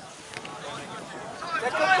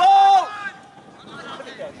 Get the ball!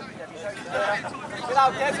 Get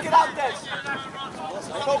out, Des, get out, Des.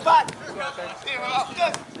 Go back.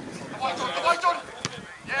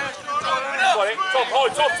 Top,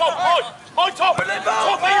 high, top,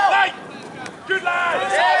 play! Good lad!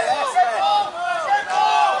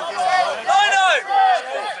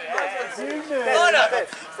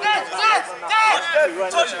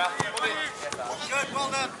 Touch it! Good, well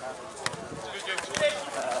done.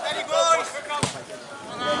 Steady, boys!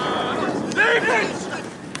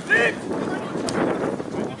 Leave!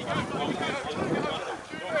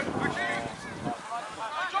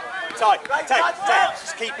 Tay,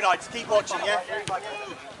 just keep an eye, just keep watching, yeah?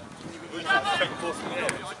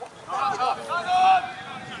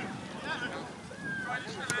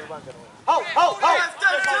 Hold!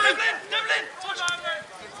 Devlin!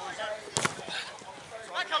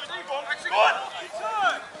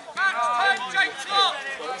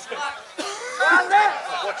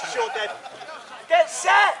 Watch your short, Deb. Get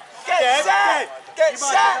set! Get set! Get You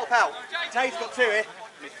might set! help out. Tay's got two here.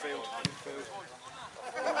 Midfield.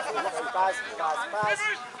 Baz.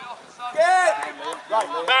 Good!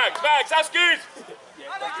 Right, Bags, that's good!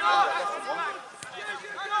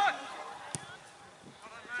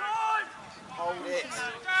 hold it.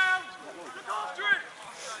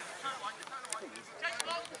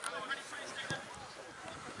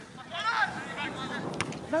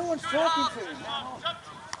 No one's talking to him.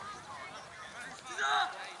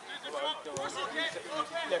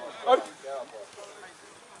 Oh.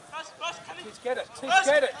 Teach get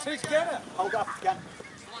it. Hold up, again.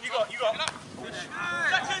 You got.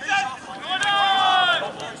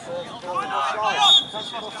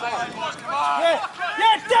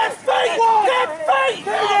 Yeah, dead feet! Dead feet!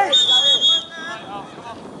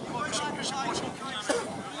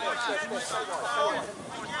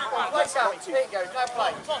 Right, Sammy, there you go, no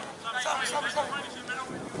play.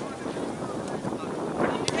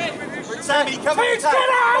 Sammy, come on. Teach, get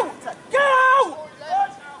out! Get out!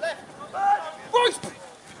 Royce!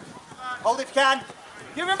 Hold if you can.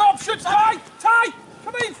 Give him options, Ty! Ty!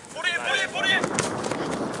 Come in! Put it in!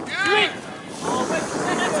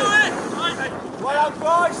 Well done,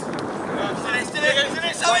 boys. Still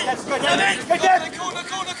it, Sammy! Let's go, Sammy! Deb. Corner!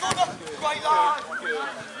 Great lad!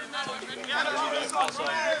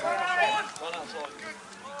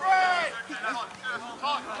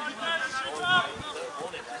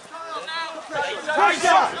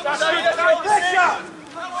 Pressure!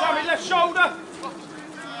 Sammy, left shoulder!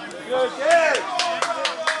 Good.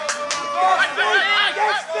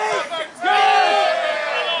 Get speed!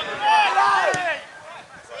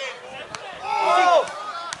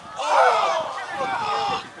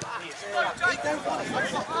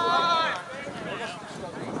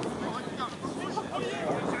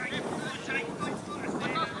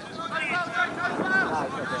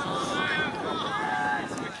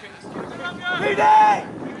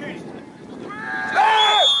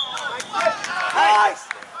 Nice!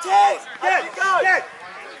 Cheers!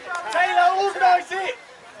 Taylor, organise it!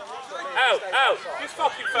 Out! Just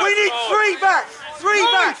fucking fast. We need three back.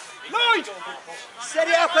 Lloyd! Set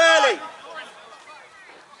it up early.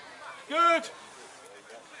 Good!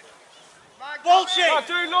 Walshy. I'll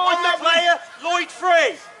do Lloyd, On the lovely. player. Lloyd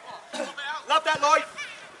free. Love that, Lloyd.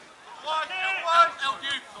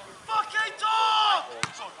 Fucking dog!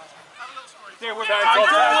 Deal with it, Tom.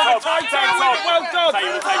 well done!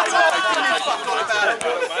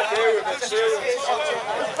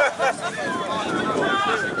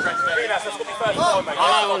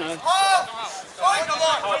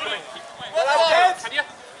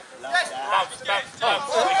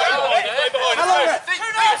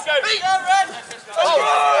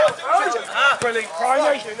 Brilliant,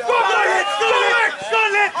 Primey!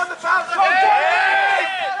 On the bounce!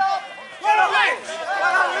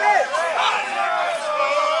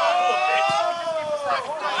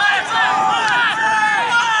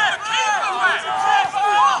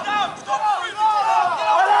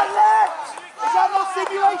 Is that not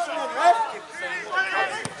simulation then, Red?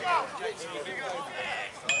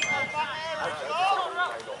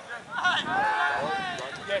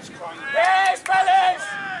 Yes, Primey. Yes, fellas!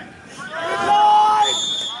 Good line!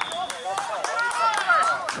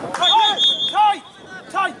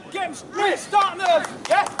 Ty, get him, start nerve,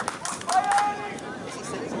 yeah?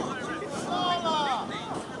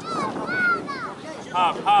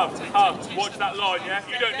 Hub, watch that line, yeah?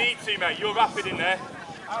 You don't need to, mate. You're rapid in there.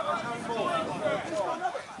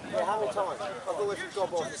 Yeah, how many times? I've always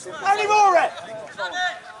got off the simple. Any more, Red?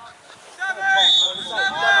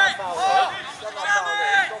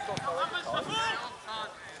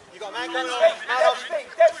 You got a man coming on.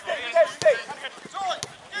 Dead speed.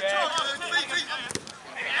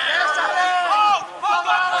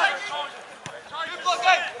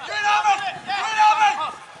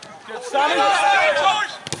 Good, Sammy.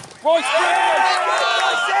 Royce,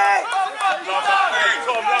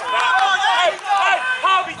 Tom, love that. Hey,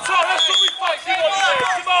 Harvey, Tom, that's what we fucking want to do.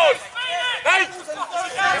 Come on. Hey.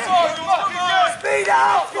 Speed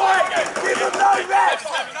out, boy! Give him no rest!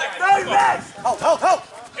 No rest! Hold.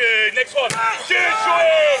 Good, next one. Good,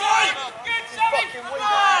 Joey.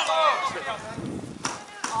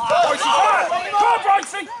 Royce, come on,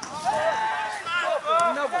 Royce!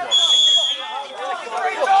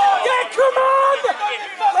 Yeah, come on!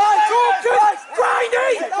 Right, all good!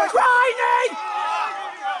 Grinding!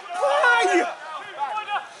 Play!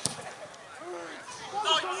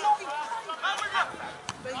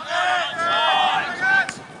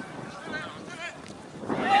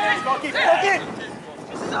 Keep walking.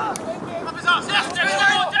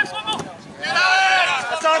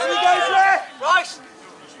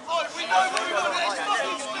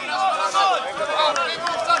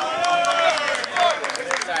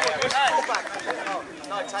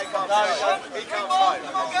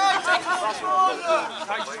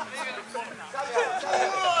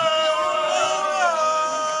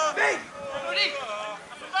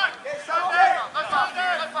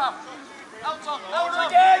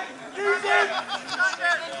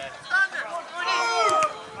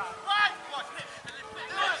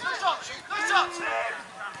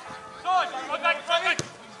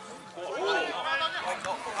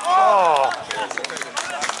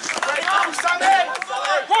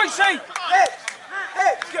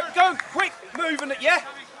 Go quick moving it, yeah?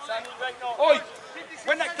 Oi,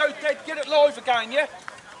 when that goes dead, get it live again, yeah?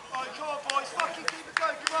 Come on, boys. Fucking keep it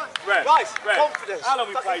going. Come on. Red, Guys, Red. confidence. How long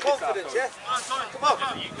we Fucking played this confidence, after? yeah? Come on.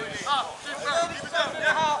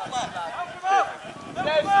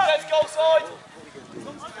 Let's go side.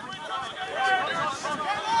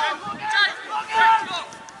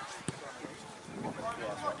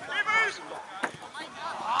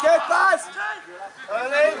 Good pass.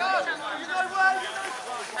 Early.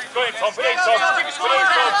 Go in, Tom. Go in, Tom.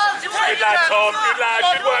 Good lad, Tom. Good lad.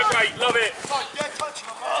 Good work, mate. Love it.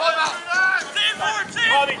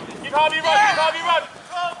 Harvey, give Harvey a run. Give Harvey a run.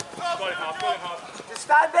 Got it, Harvey. Got it, Harvey. Just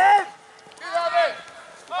stand in.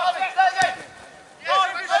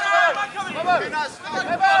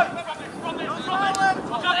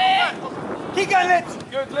 Keep going, Lips.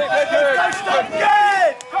 Good, Lick. Don't stop.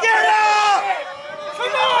 Good. Get up.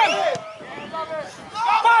 Come on!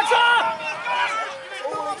 Batter!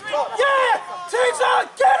 Yeah! Teams on!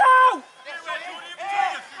 Get out!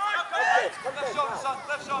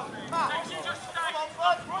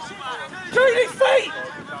 Cooney, feet!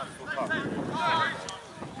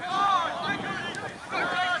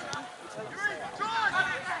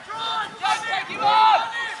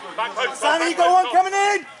 Back post, Sammy, back go post, on, Tom. coming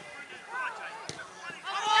in.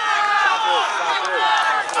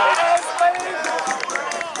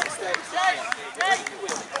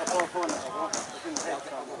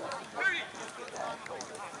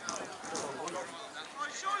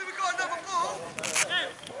 Surely we got another ball.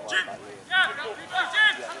 Jim.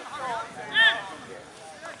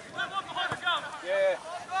 Yeah.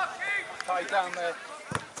 Tie down there.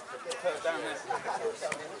 Put it down there.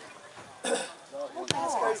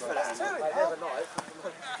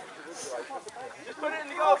 Just put it in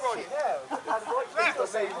the yard, Ronnie.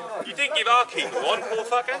 You didn't give our keeper one, poor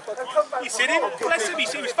fucker. You seen him? Bless him. He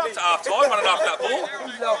was fucked at half time running after that ball.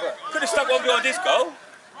 Love it. Could have stuck one behind his goal.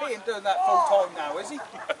 He ain't doing that full time now, is he?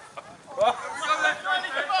 Well,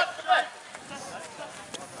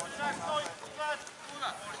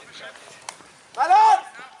 Man on.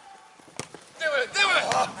 Do it. head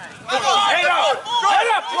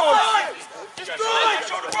up, boys! Just do it.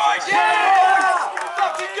 Shot the right. Yeah.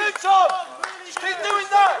 Fucking good, Tom. Just keep doing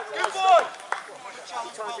that. Good boy.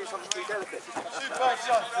 Superb,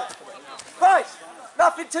 son. Price.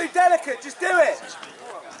 Nothing too delicate. Just do it.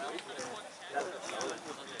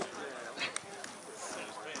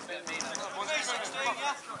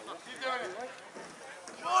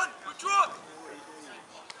 Come on, we're drawn.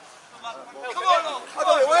 Come on. I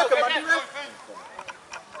got it working, man.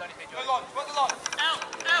 Go line, got the line. Out.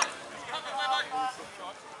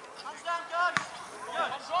 Hands down, guys.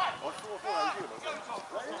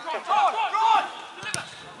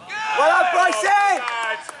 Well done, Bryson.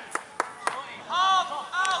 Half,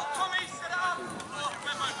 out, Tommy, set it up.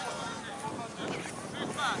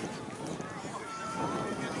 Move back.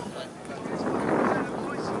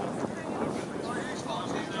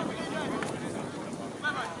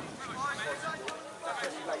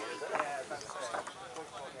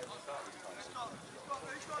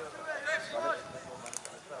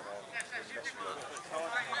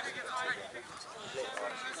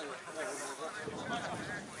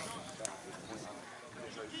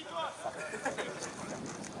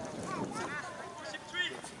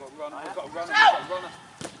 We've got a runner.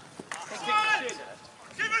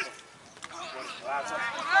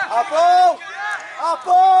 Up ball. Up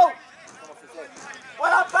ball.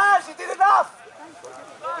 Well done, Baz. You did enough.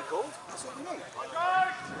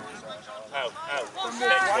 Out.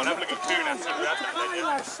 Next one, have a look at Kuhn and see what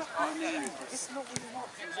happens then,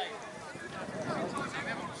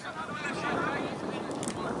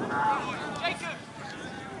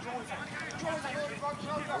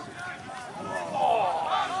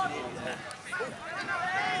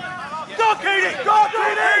 Go, Cooney. Go,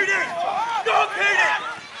 Cooney. Go, Cooney.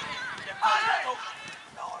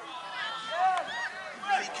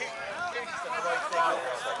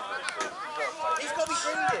 He's got to be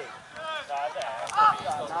greedy.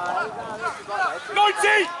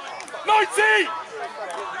 90!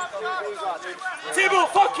 Tibble,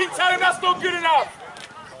 fucking tell him that's not good enough!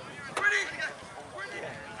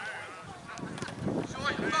 You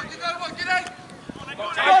know what, get in.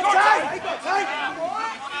 Take.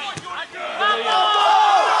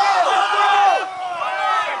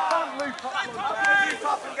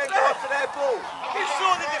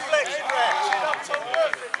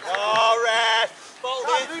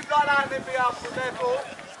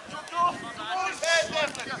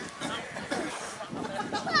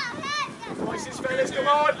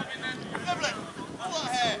 on.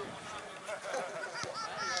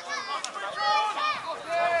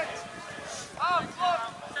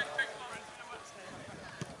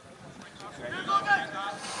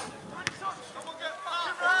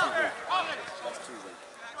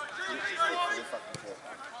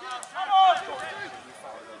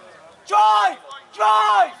 Drive!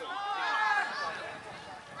 Drive!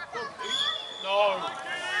 No.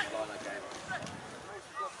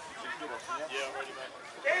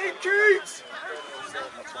 Get in, Coots!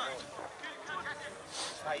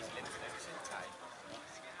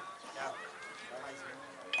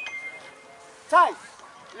 Tay,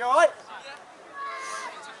 you alright?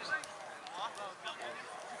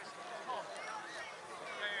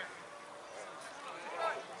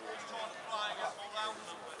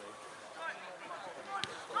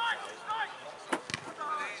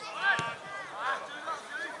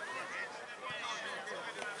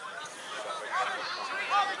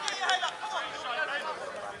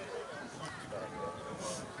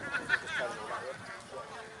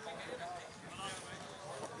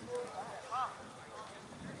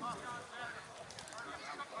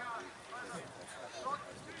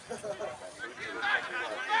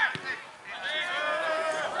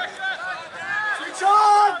 Switch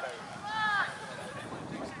on!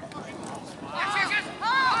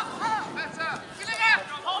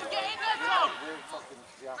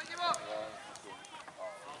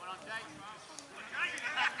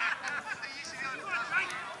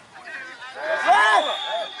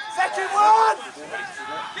 Second one!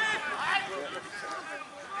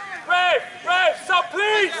 Rev, stop,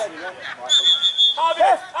 please! Harvey,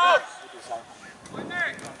 out!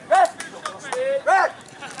 Red!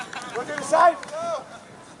 We'll do the same.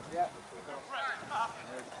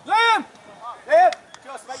 Liam! Liam!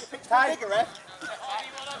 Just make your pitch bigger, Ref.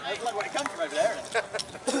 That's like where it comes from over there.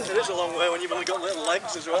 It is a long way when you've only got little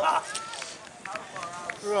legs as well.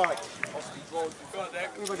 Right. Who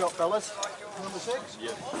have we got, fellas? Number 6?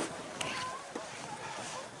 Yeah.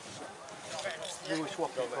 Who are we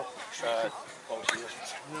swapping for?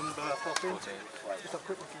 Number 14. Just have a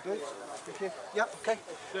quick look at your boots. Thank you. Yep, okay.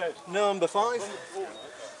 Number 5.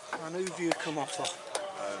 And who have you come off for?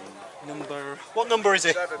 What number is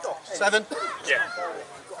it? 7? Yeah.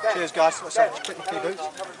 Cheers, guys. Let's have a quick look at your boots.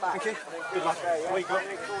 Thank you. Good luck. Away you go.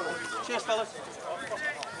 Cheers, fellas.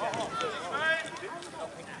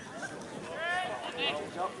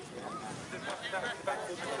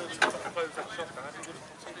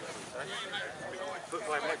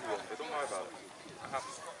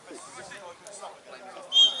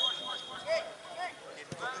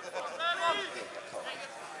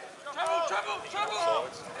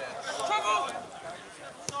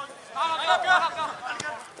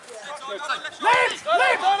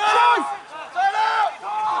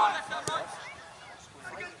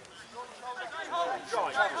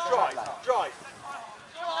 Drive.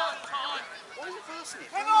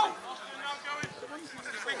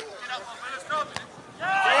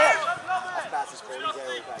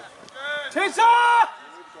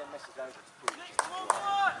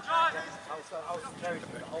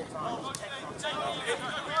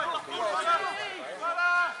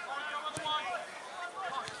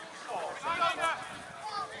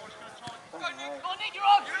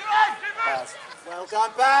 Baz. Well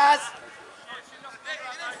done, Baz.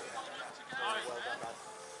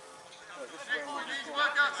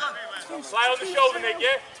 Slide on the shoulder, Nick,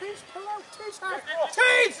 yeah? Tees!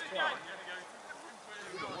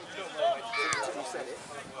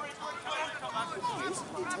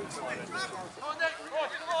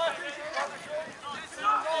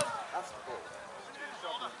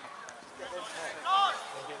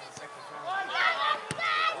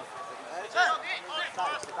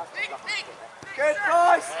 Good,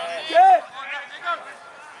 boys! Good!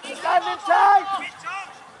 Standing tight!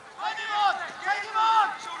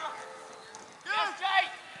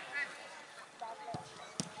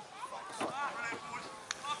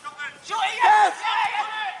 Yes!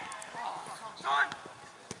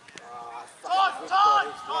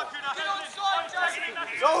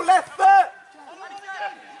 It's all left foot!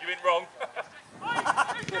 You went wrong.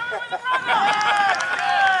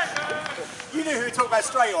 You knew who we were talking about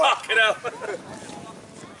straight away. Fucking hell.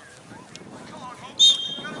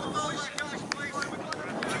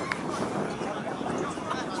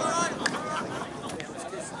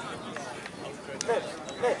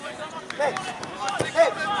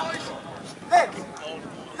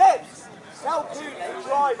 Lips! Tell Cooney to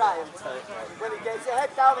drive at him when he gets it.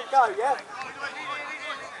 Head down and go, yeah?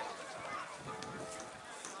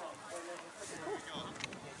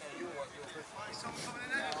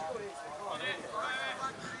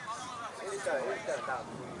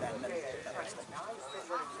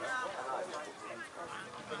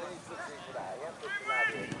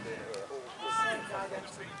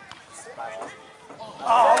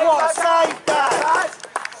 Oh, what a save, Dad!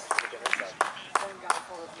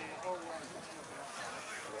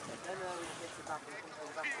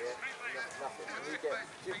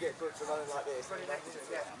 You get good to running like this.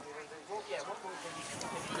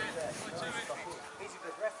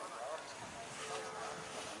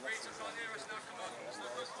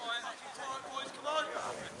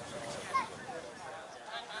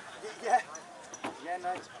 Yeah. Yeah,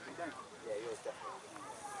 no, we don't. Yeah, yours definitely.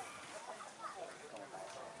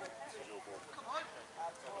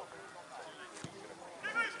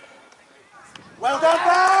 Well done,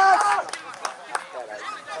 Dad!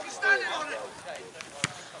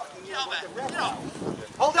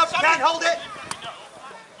 Hold up, Ken, hold it!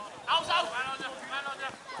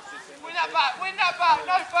 Win that back,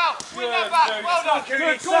 no foul! Win that back, well done!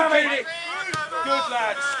 Good, Sammy! Good,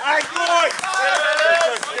 lads. Hey, boys!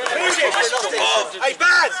 Hey,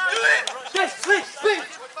 Baz! Yes, please, please!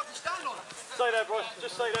 Stay there, boys.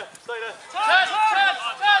 Just stay there. Stay there. Turn,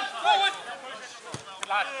 forward!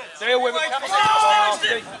 Deal with it. Inside!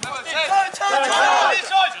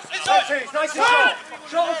 Nice and short.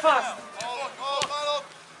 Short and fast.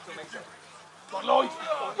 Got Lloyd.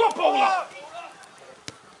 Good baller.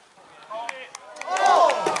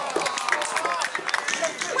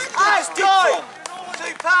 Nice going!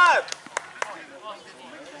 Superb!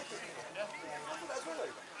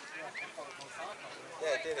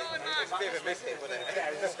 Yeah, did it? It was a bit of a mistake, wasn't it?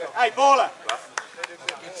 Hey, baller!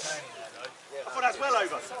 I thought that's well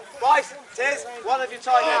over. Guys, Tiz, one of you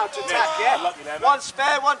tied out to attack, yeah? One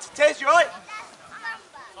spare, one to Tiz, you right?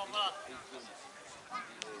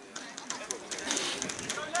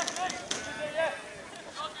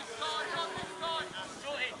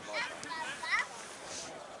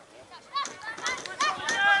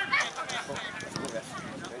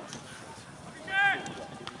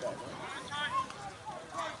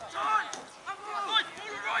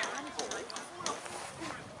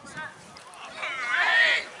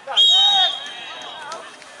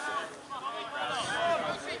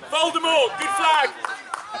 Voldemort, good flag.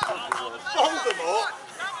 Voldemort?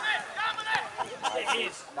 It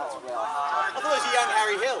is. I thought it was a young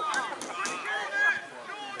Harry Hill.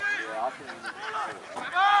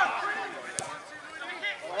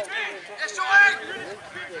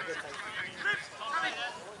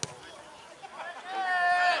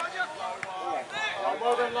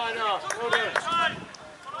 Well done, line up. Well done.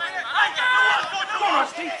 Come on,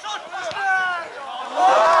 Rusty.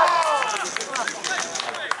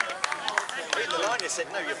 Read the line, you said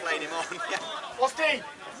no, you're playing him on. What's D?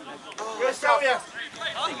 Good show you.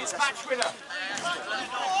 Match winner.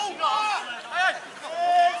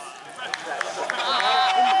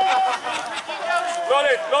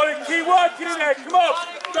 Loddon, keep working in there. Come on.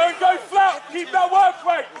 Don't go flat. Keep that work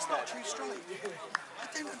rate. It's not too straight. I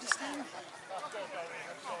don't understand it.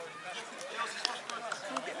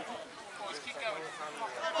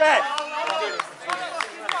 Red!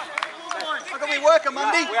 How can we work on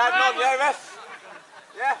Monday? We had none, yeah, ref?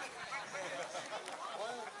 Yeah.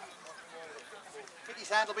 I think his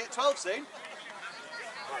hand will be at 12 soon.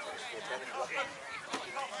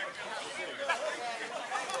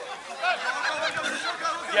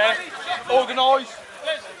 Yeah. Organised.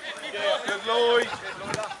 Yeah. Good Lloyd.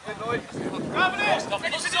 Good Lloyd.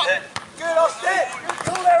 Good, Austin!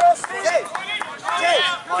 All there, Austin! Ted!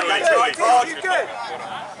 Ted! You good?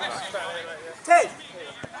 Ted!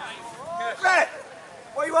 Red!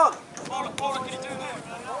 What do you want?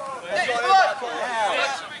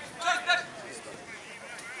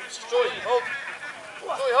 Joy, hold.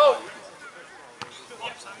 Joy, hold.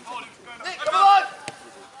 Come on!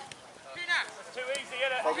 Too easy,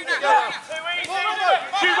 innit? Too easy.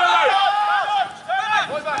 Shoot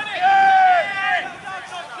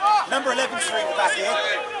Number 11 string back here.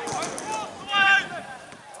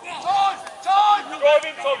 Drive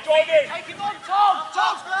in, Tom. Drive in. Take him on, Tom!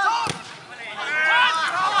 Drive!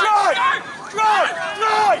 Drive!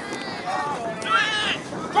 Drive!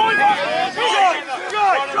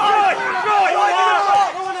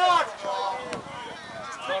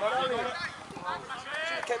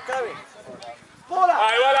 Kept going.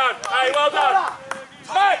 Hey, well done. Hey, well done.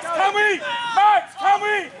 Max, can we? Max, can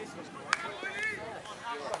we?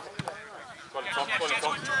 Go on, Tom. Go on,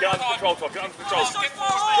 Tom. Get under control, Tom. Get under control.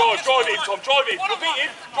 Drive in, Tom. Drive in. You're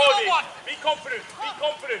beating. Drive in. Be confident. Be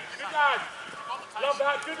confident. Good lad. Love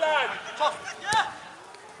that. Good lad.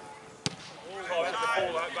 Oh, that's the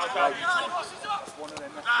ball. Well done. One of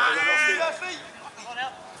them. Murphy!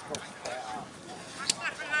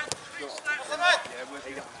 Yeah,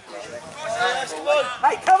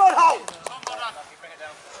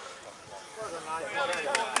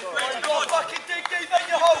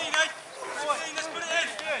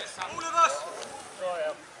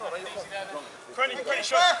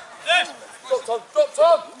 shot. Stop, Tom. Stop,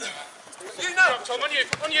 Tom. You know. Tom, on you.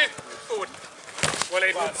 Forward. Well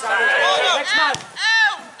in. Next man.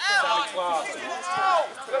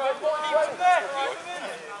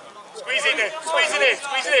 Squeeze in there.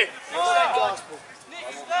 Squeeze in.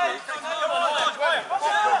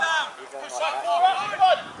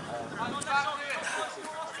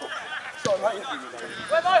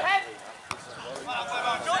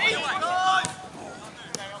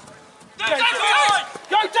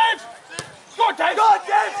 Go, Dave! Go, Dave! Go,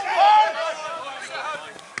 Dave!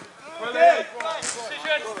 Brilliant!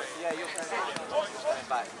 Yeah, you're going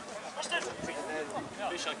back.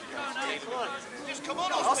 Just come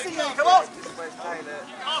on, I'll see you, come on! Where's Taylor?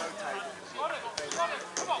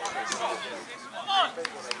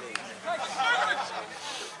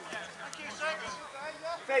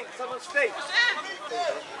 Feet, someone's feet.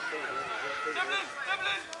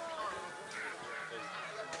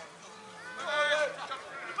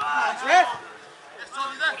 Ref!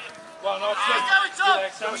 Well, no,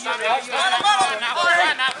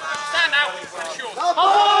 Stand now.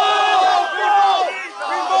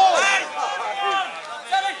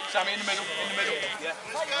 Sammy in the middle. Yeah.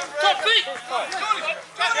 Top feet!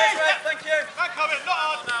 Thank you. Not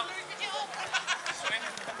hard now.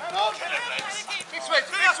 Big switch.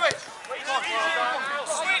 Switch.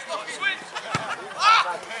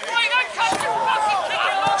 Why don't catch your fucking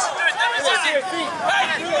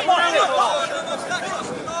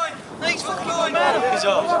Thanks for going, man. No,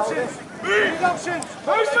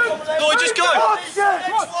 just go.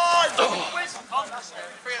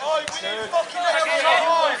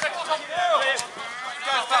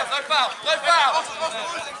 No foul.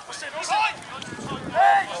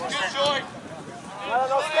 Good joy. Well,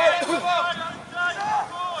 not scared.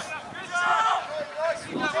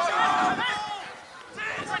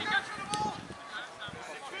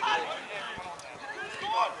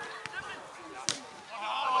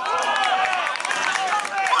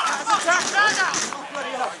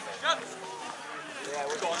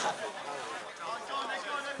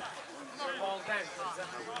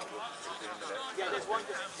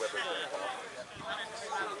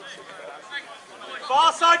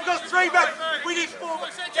 Far side, we've got 3 men. We need 4.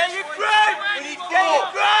 Get your grade! We need 4. Get your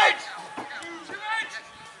grade!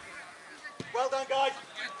 Well done, guys.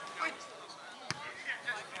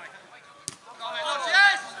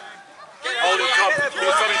 Hold it, Tom.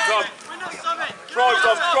 You're coming, Tom. Drive,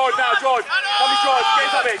 Tom. Drive now, drive. Tommy, drive.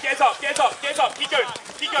 Get us up here. Get us up. Keep going.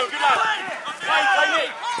 Good lad. Play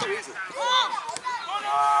it.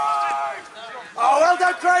 Oh, well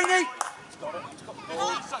done, Craney.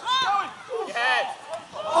 Yeah.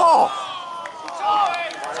 Oh!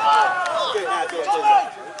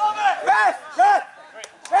 Ref!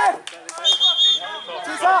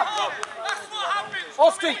 She's up!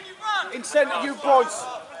 Austin, in centre, you boys.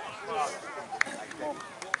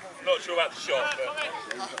 Not sure about the shot, but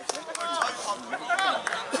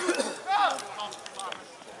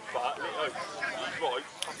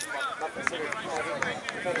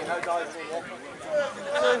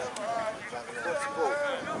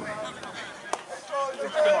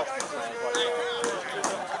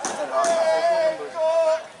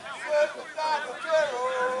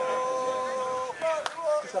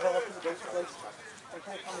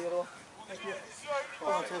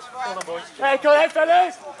Hey, go ahead,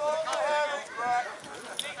 fellas.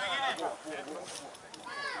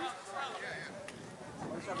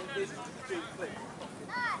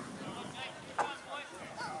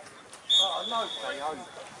 Oh, no, Craig.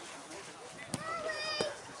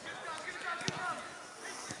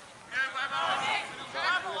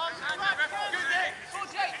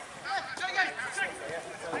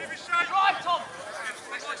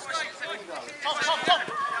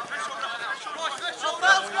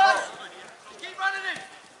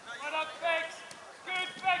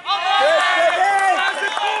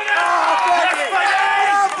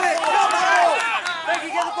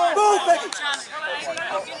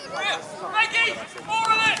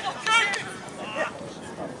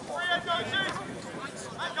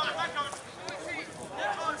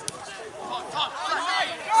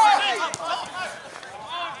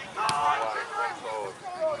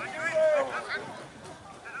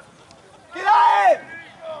 Get at him!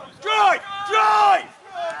 Drive! Drive!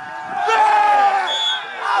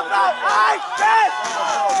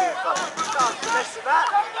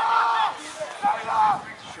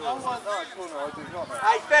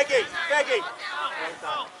 Hey, Peggy! Peggy!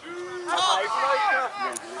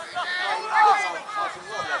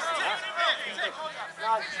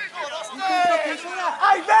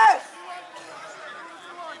 Hey, Beth!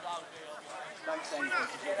 Don't say anything.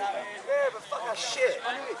 Yeah, but fuck that shit.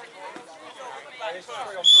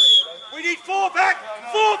 We need 4 back!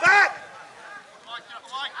 4 back!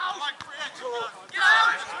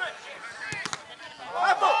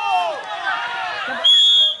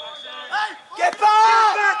 Get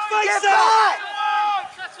back! Get back!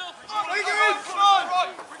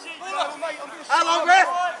 How long, ref?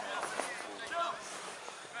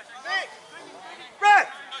 Ref!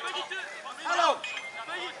 How long?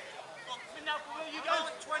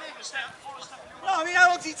 No, I mean, how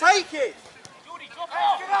long's he taking?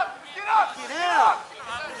 Get up! Get up! Get out!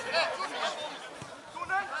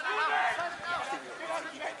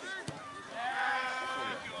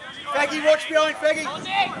 Feggy, watch behind, Feggy!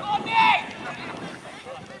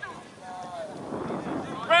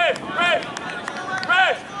 Red! Red!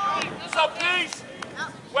 Red! Stop, please!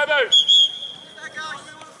 Webbo!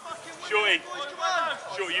 Shorty.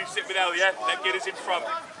 Shorty, you sit with Elle, yeah? Let Gidders in front.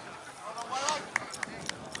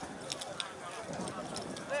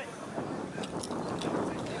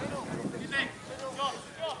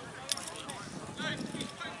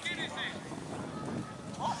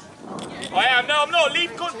 I am, no, I'm not.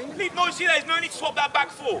 Leave noisy there. There's no need to swap that back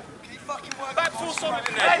 4. Back 4 solid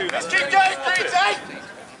in there, Hey, let's keep going, Greens, eh?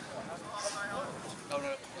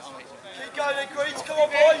 Keep going then, Greens. Come on,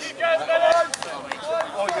 boys. Keep going, fellas.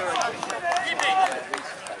 Oh, you're in.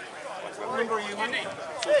 What number are you, mate?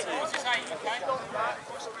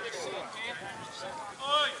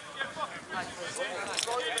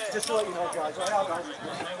 Just to let you know, guys, I have guys.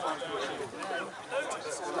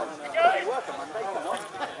 Hey,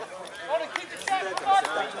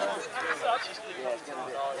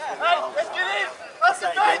 let's get in. That's the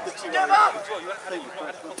bench. Get up.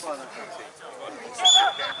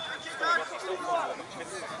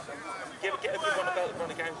 Get everyone about the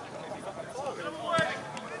run again.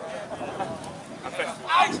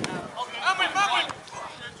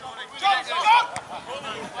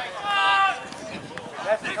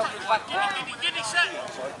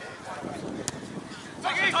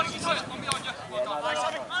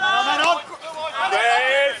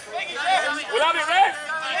 We'll have it, Red!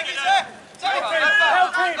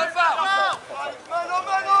 Help him!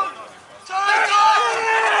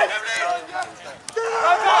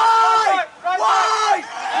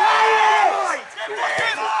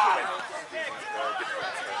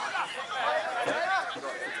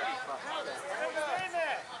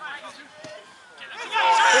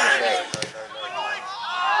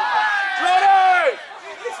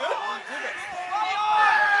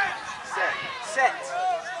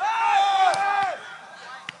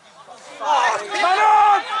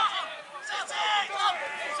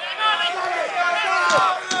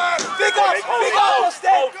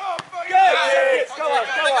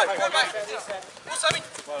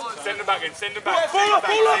 Send them back in, send them back. Baller!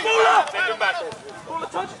 Send them back.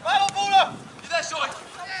 Baller! You there, Shorty?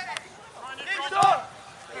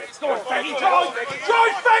 Go on, Feggy, drive!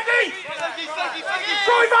 Drive, Feggy!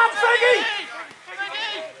 Drive up, Feggy!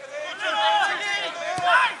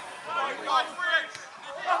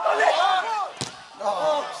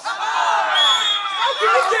 How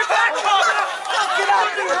can you get back up? How can that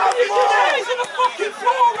be handball? He's in the fucking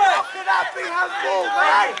floor, man! How can that be handball,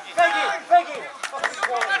 man? Feggy!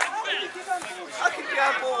 How can you be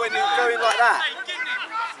handball when you're going like that?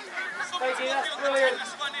 Feggy, that's brilliant.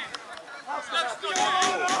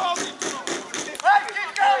 Hey, keep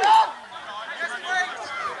going on!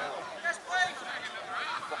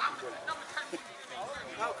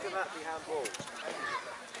 How can that be handball?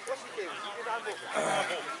 What's he doing? You did handball.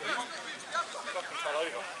 Fucking fell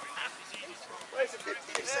over. Where's the 50?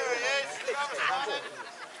 There he is.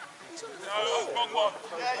 No, wrong one.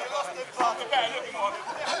 Yeah, you lost him, pal. The better looking one.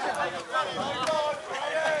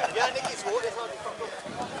 Yeah, Nicky's water. It's hardly fucked up.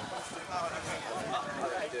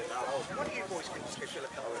 One of you boys can fill a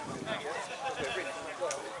car with.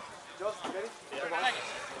 Josh, you ready? Yeah.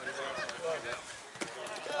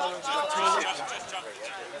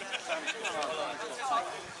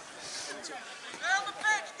 Stay on the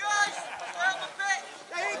pitch, guys! Stay on the pitch!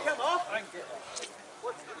 They ain't come off.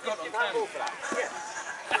 What's the handball for that? Yeah.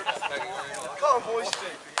 Come on, boys.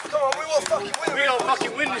 Come on, we want fucking win. We don't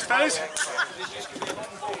fucking win this, fellas.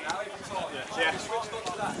 Yeah. Switched on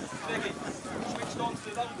to that. Switched on to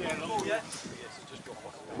the ball, yeah?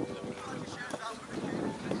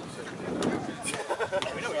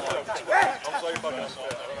 I'm so fucking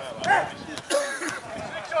sorry. Yeah,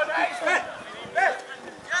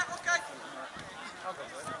 okay.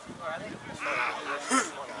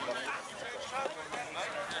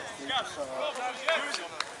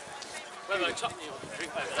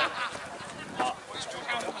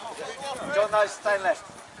 John knows, stay left.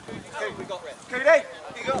 We got red. Cooney!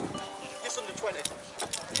 You got just under 20.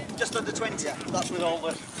 Just under 20. Yeah. That's with all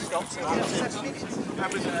the stops and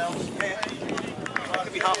everything else. Yeah. Well,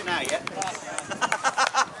 could be half an hour yet.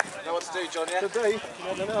 Know what to do, John, yeah? Could be, you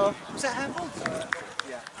never know. Was that handball?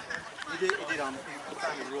 Yeah. He did he kind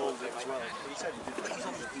of rolled it as well. He said he did. He's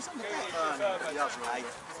on the back. He has rolled.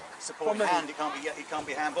 Supporting hand, it can't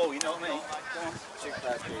be handball, you know what I mean? Go on.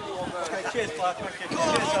 Okay, cheers, Clark. Thank you.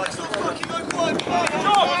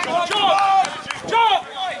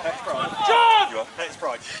 John! It's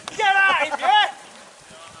pride. Get at him, yeah?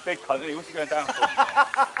 Big cunt, what's he going down for?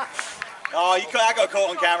 Oh, I got caught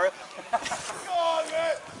on camera.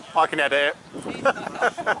 I can edit it.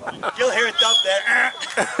 You'll hear a dub there.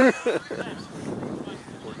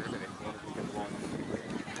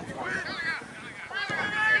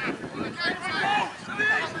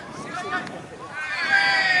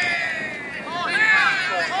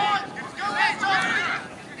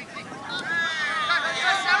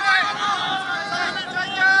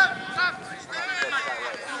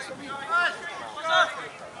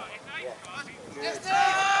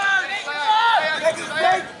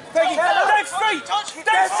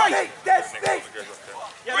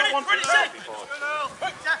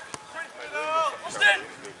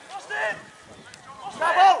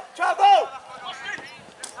 Trouble!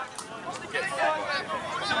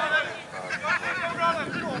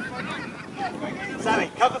 Sammy,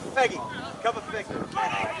 cover for Peggy. Cover for Peggy.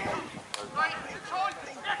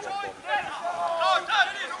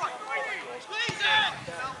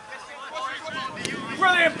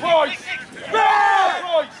 Brilliant points! Brilliant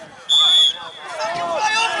points!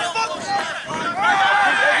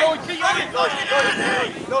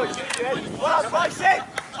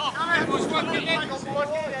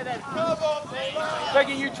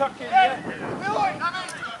 Begging you tuck in, yeah?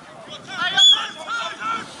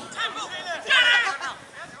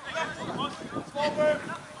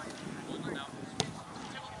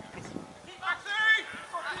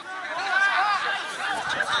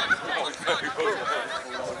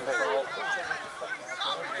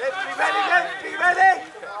 Be ready!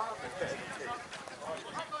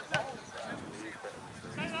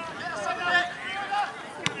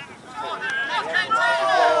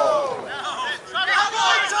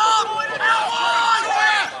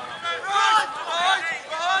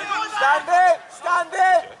 Stand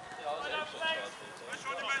in!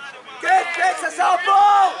 Good, fix us our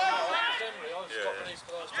ball!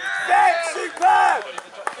 Fix, superb!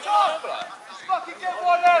 Fucking get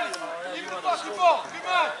one early! Give me the fucking ball! Good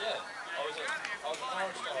man!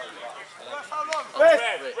 Rev,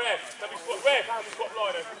 let me swap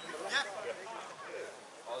liner.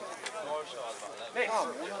 Nick,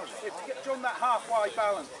 get John that halfway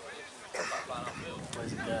balance.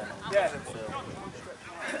 Yeah.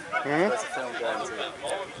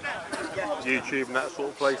 YouTube and that sort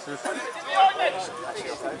of places.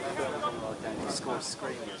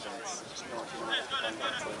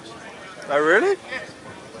 Oh, really?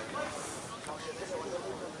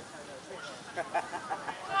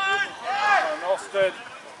 Austin.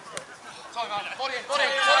 Body in.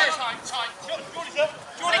 Time.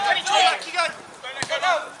 Jordan, can you talk? Back you go.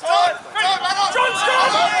 John,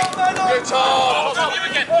 Good time! Tom, you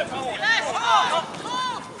again.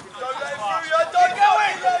 Keep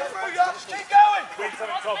going! Keep going! Win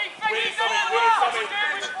something, Tom. Win something.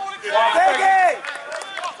 Peggy!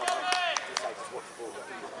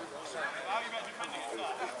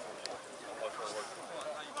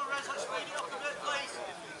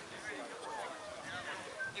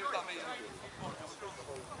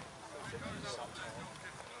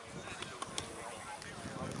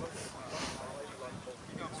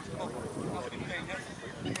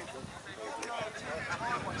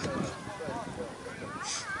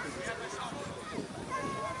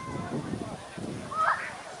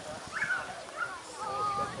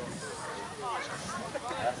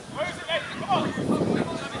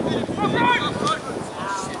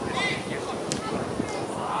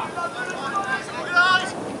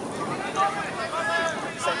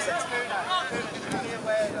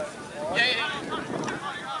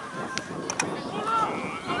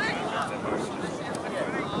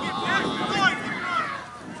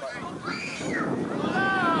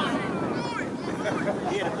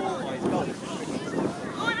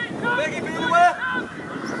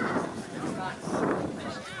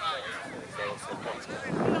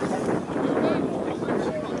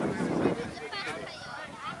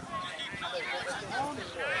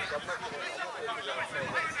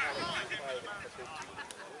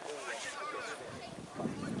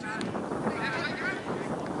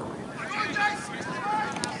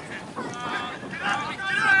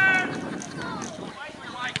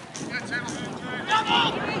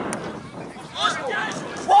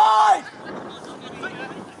 Wide!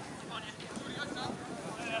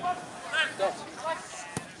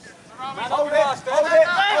 Hold it, hold it,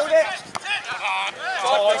 hold it!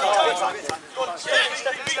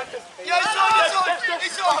 Yeah,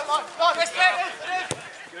 it's on.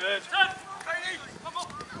 Good.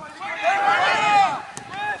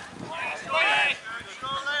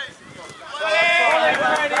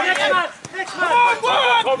 Next man!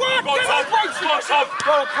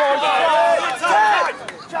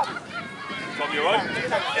 Tom, you right?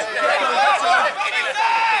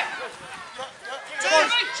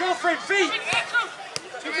 Show for him, feet!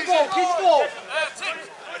 Keep the ball, keep the ball!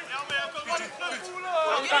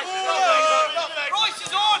 Royce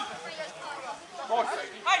is on!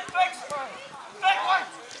 Hey, thanks!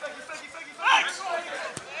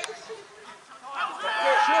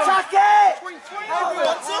 Attack it!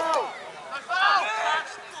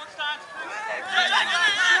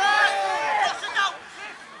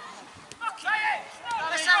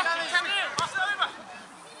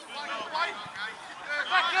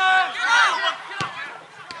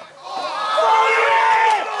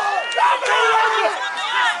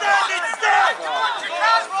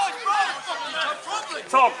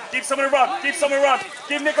 Tom, give someone a run, give someone a run,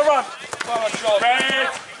 give Nick a run. Red.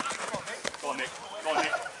 Go on, Nick, go on,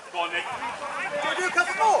 Nick, go on, Nick. Do you do a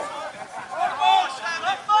couple more?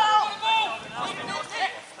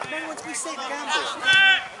 No one to be seen, gamble.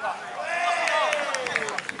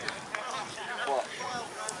 What?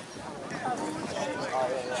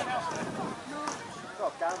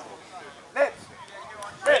 Got gamble. Lips.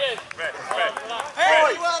 Red. Hey,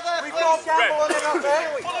 we've got gamble on it up there.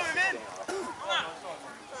 Follow him in!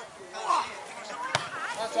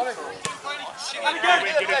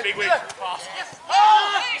 Give it a big win.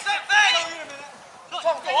 Oh, is that thing?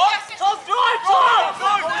 Tom, go on! Tom, drive!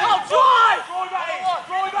 Throw that in!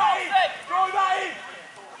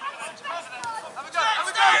 Have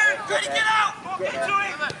a go! Ready, get out!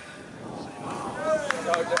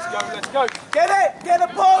 Let's go. Get it! Get the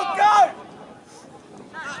ball, go!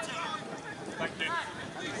 Thank you.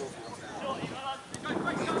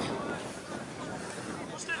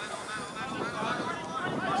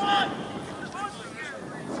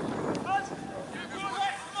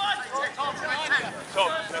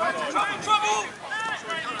 Trouble!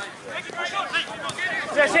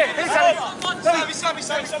 Yes, Sammy.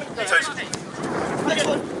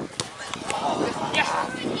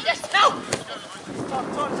 Yes, no!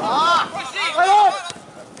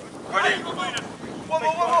 Ready? One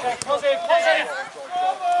more. Positive.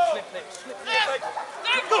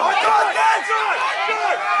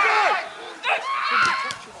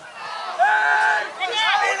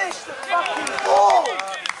 Finish the fucking ball!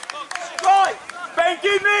 Right! Ben,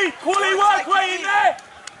 give me! Quality work right in there!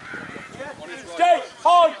 Jake,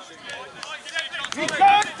 hold! You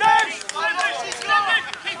can't dance! Go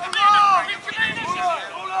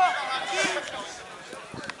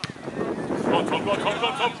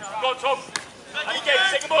on, Tom. And again,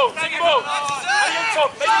 take a ball. And again, Tom,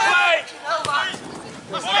 make a play!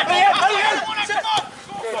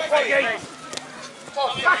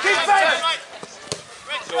 Back in fence!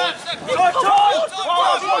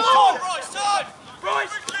 Right!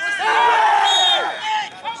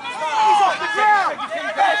 He's off the ground!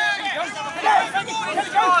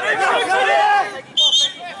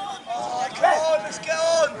 Let's get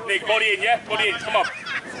on! Nick, body in, yeah? Body in, come on.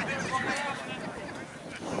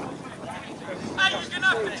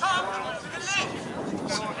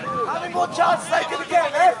 How many more chances they can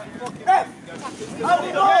get, Ref? How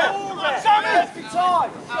many more? Every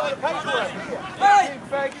time! Hey!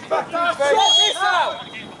 Back in fence!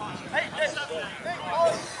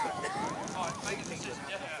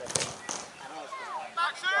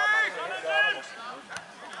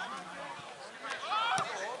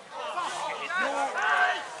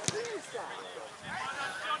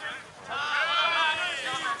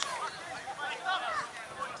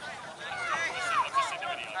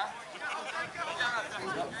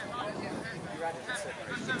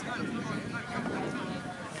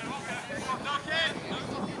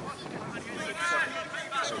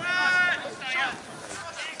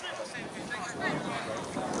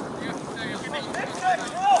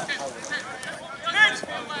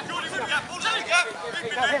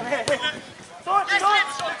 Sort this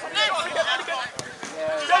out!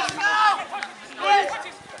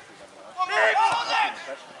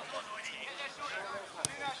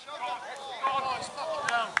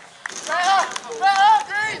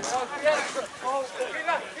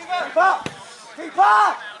 Keep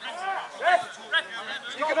up!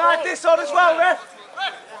 You can add this on as well, Ref.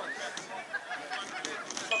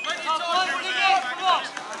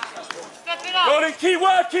 keep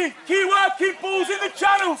working, balls in the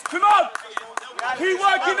channels, come on! Keep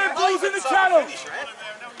working them balls in the channels!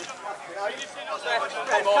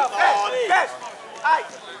 Come on, Bev! Hey,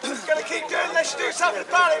 he's going to keep doing this, do something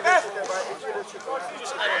about it, Bev! You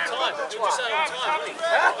just add on time. You just add on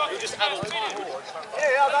time. You just add on time.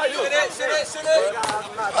 Yeah, I know. Sit it.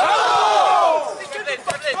 Oh!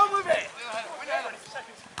 Come with it.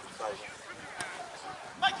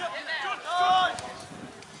 Make it.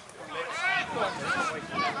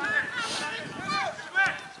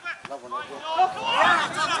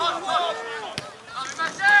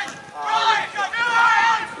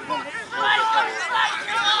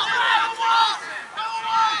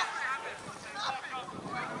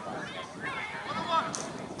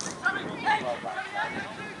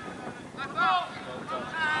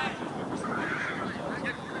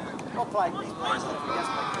 Well played, these players.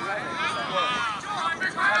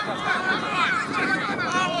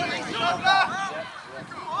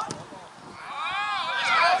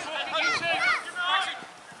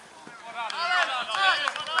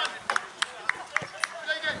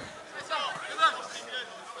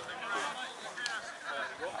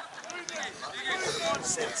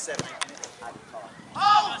 Seven.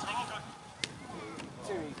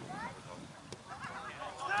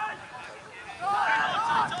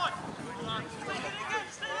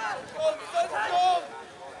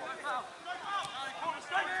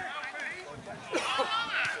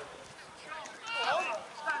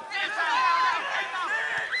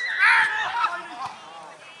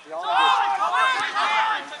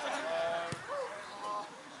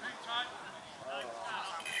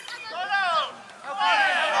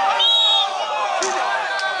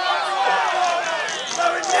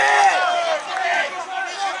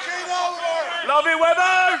 Love it,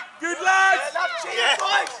 Webber! Good lads! Yeah.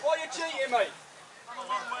 Why are you cheating, mate?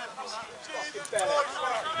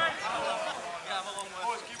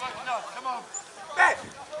 Bev!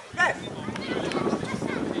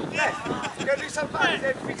 You're going to do something about it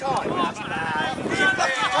every time. Keep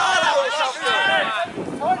fucking hard out or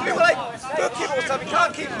something. You're like, book him or something, you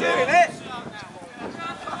can't keep doing it.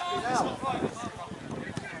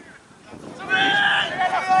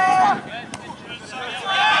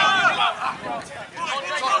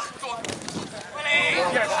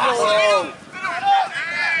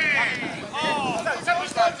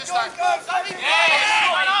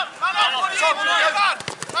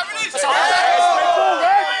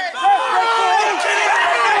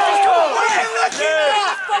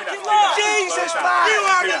 Jesus, man! You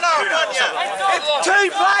are enough, aren't you? If two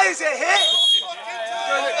players are hit!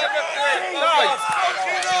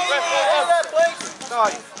 No,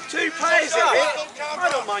 two players are hit! I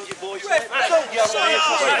don't mind you boys. Don't yell at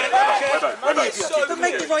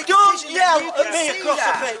me. Don't yell at me across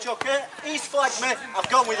the pitch, okay? He's flagged me. I've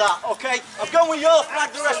gone with that, okay? I've gone with your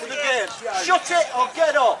flag the rest of the game. Shut it or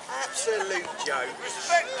get off. Absolute joke.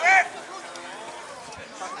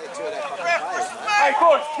 Hey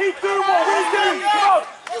boys, keep doing what we're doing, come on!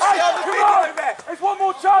 Hey, come on! There's one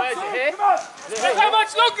more chance, come on! There's how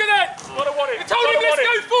much longer then? Gotta want it. You told him let's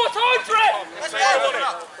go 4 times for it! Let's go!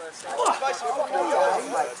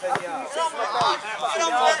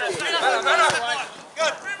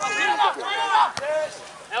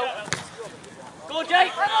 Go on,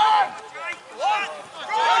 Jake!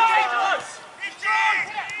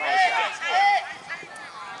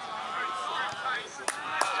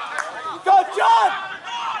 Go, John!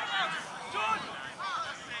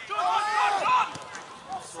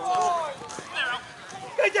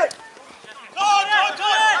 Good, good.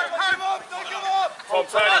 Tom,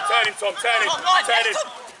 turn him, Tom, turn him.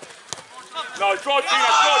 No, drive Tina,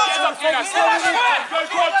 get up Tina. Go,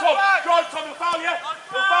 drive Tom, he'll foul you.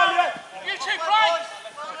 You two, Frank!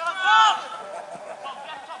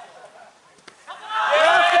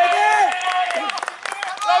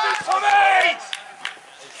 Love it, Tommy!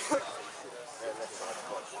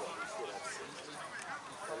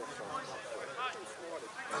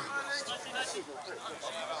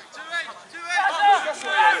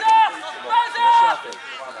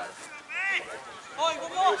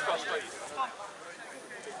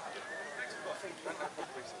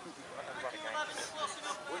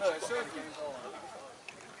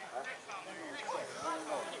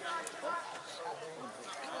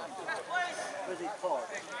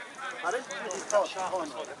 Pardon?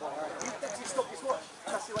 He stopped his watch.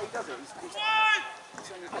 That's the way he does it.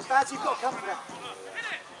 As bad as you've got to come for that.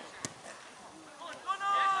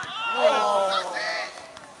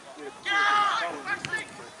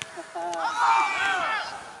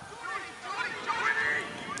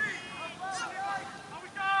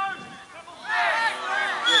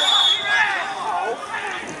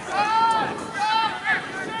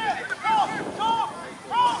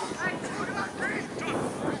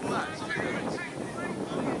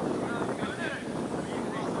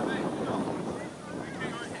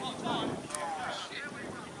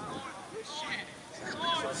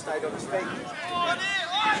 stayed on his feet.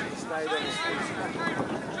 He stayed on his feet.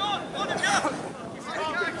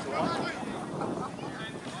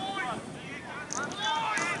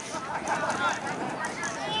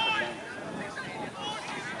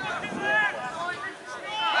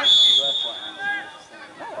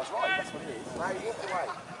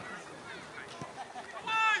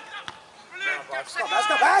 That's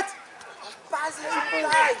not bad! Basil,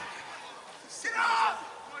 play!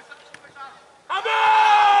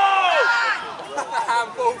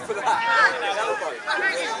 Handball for that.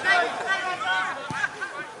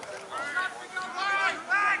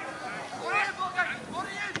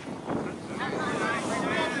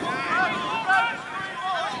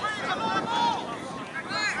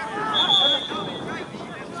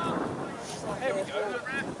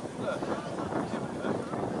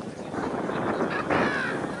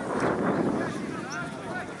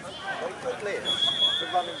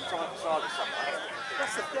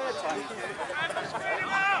 That's the third time he's doing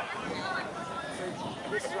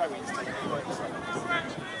this throw is taking 30 seconds.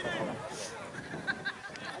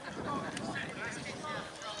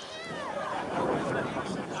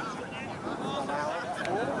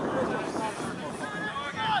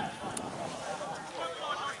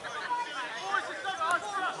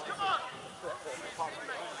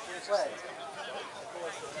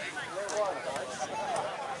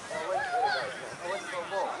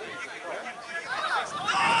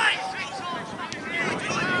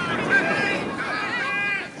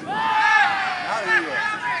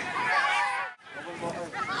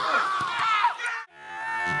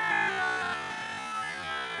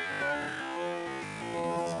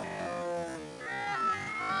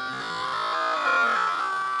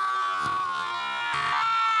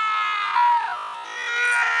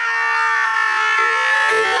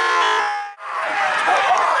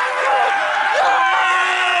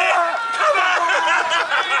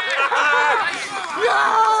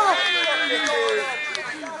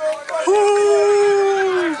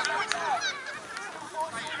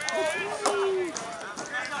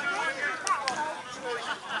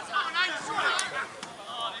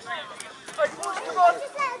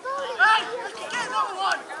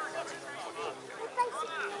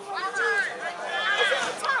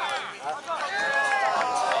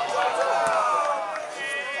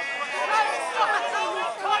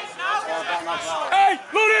 Hey,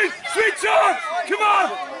 Loddon, switch on! Come on!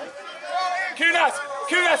 Kunas,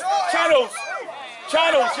 channels!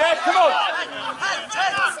 Channels, yeah, come on!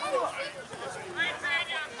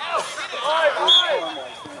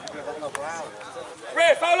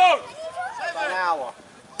 Ref, how long? About an hour.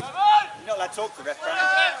 You're not allowed to talk to the ref, they're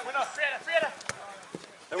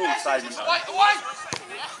all the same.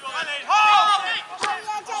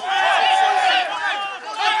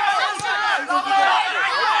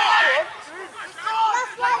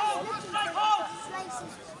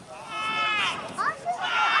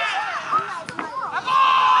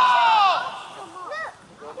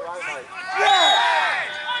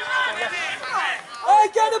 Hey,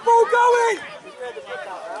 get the ball going!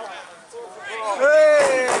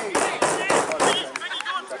 Hey!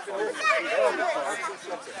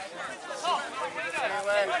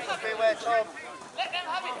 Beware, Tom. Let them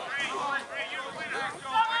have it.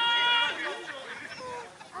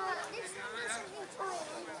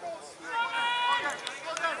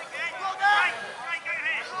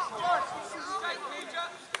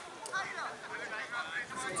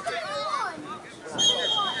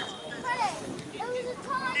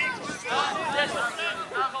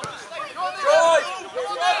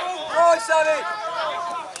 Right, Sammy!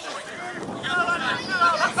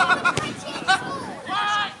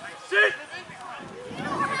 Sit!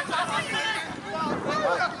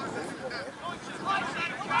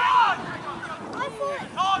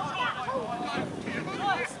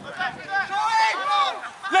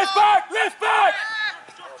 Left back! Left back!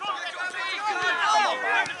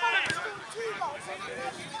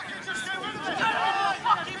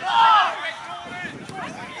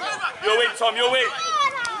 You'll win, Tom, you'll win.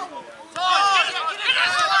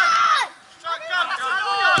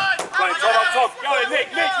 Go on, Tom. Go on, Nick,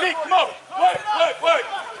 come on. Work.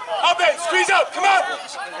 Up there, squeeze up, come on.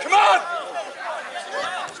 Come on.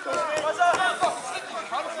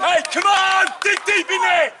 Hey, come on, dig deep in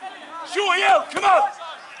there. Short yell, come on.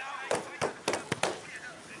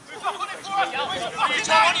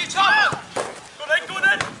 On you, Tom! Go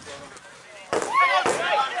then!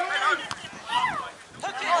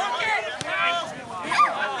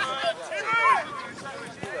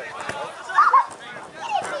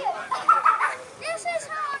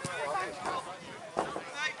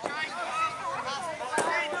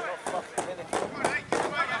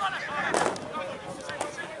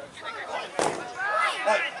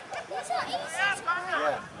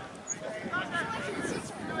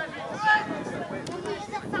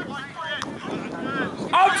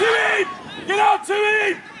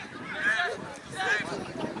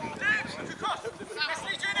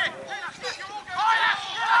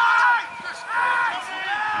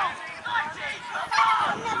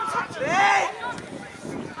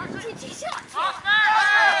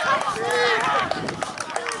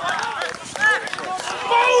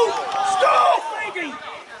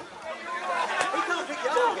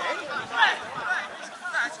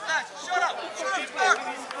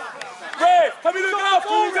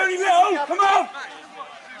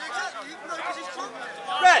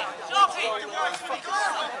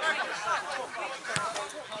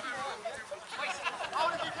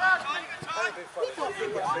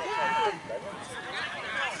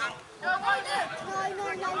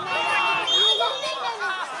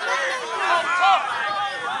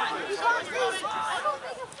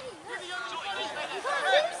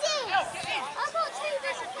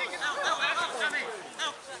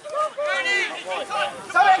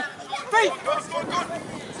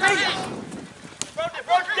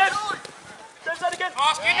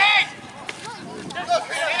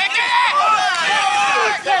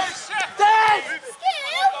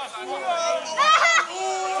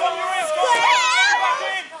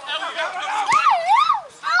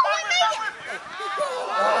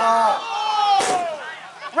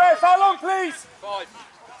 Ref, how long, please? 5.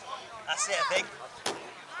 That's it, I think.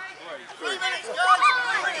 3 minutes, guys.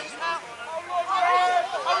 3 minutes now.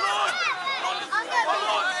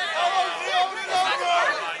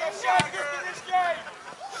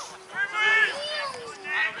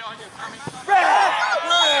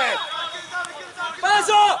 Buzz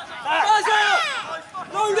up! Buzz up!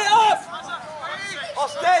 Load it up!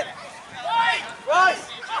 Austin! Right!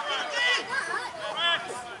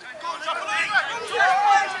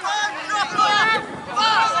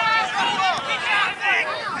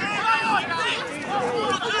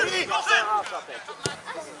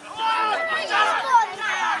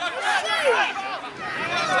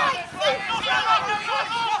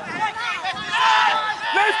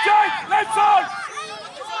 Left side! Left side!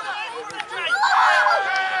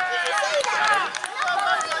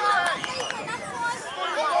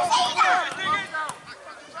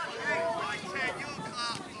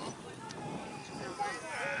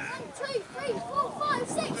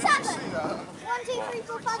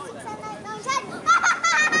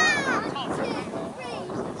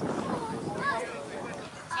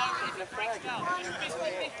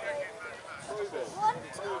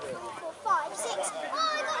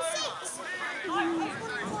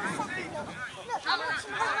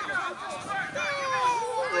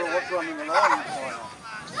 What's running along?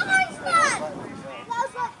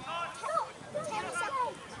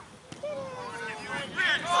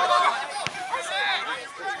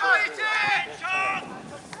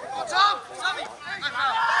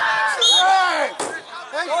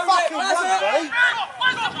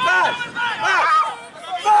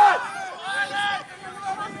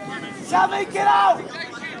 Sammy, get out!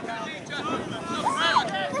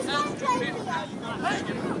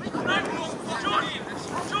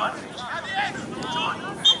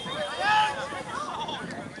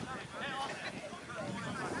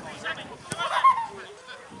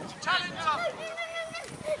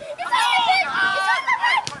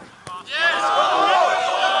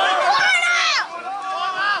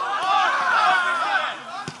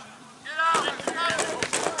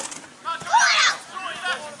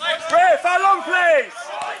 Ref, how long, please?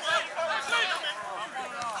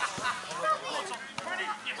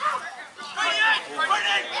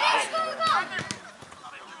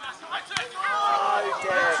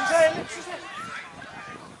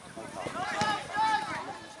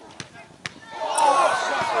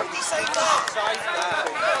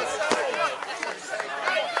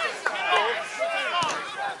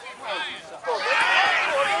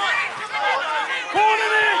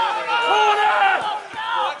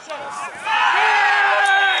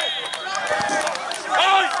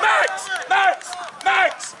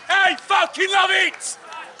 Fucking love it!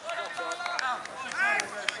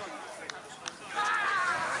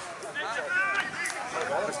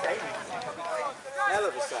 Hell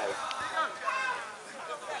of a save.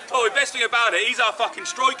 Oh, the best thing about it, he's our fucking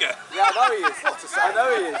striker. Yeah, I know he is. What a save. I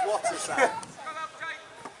know he is. What a save.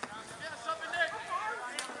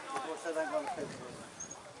 What's that?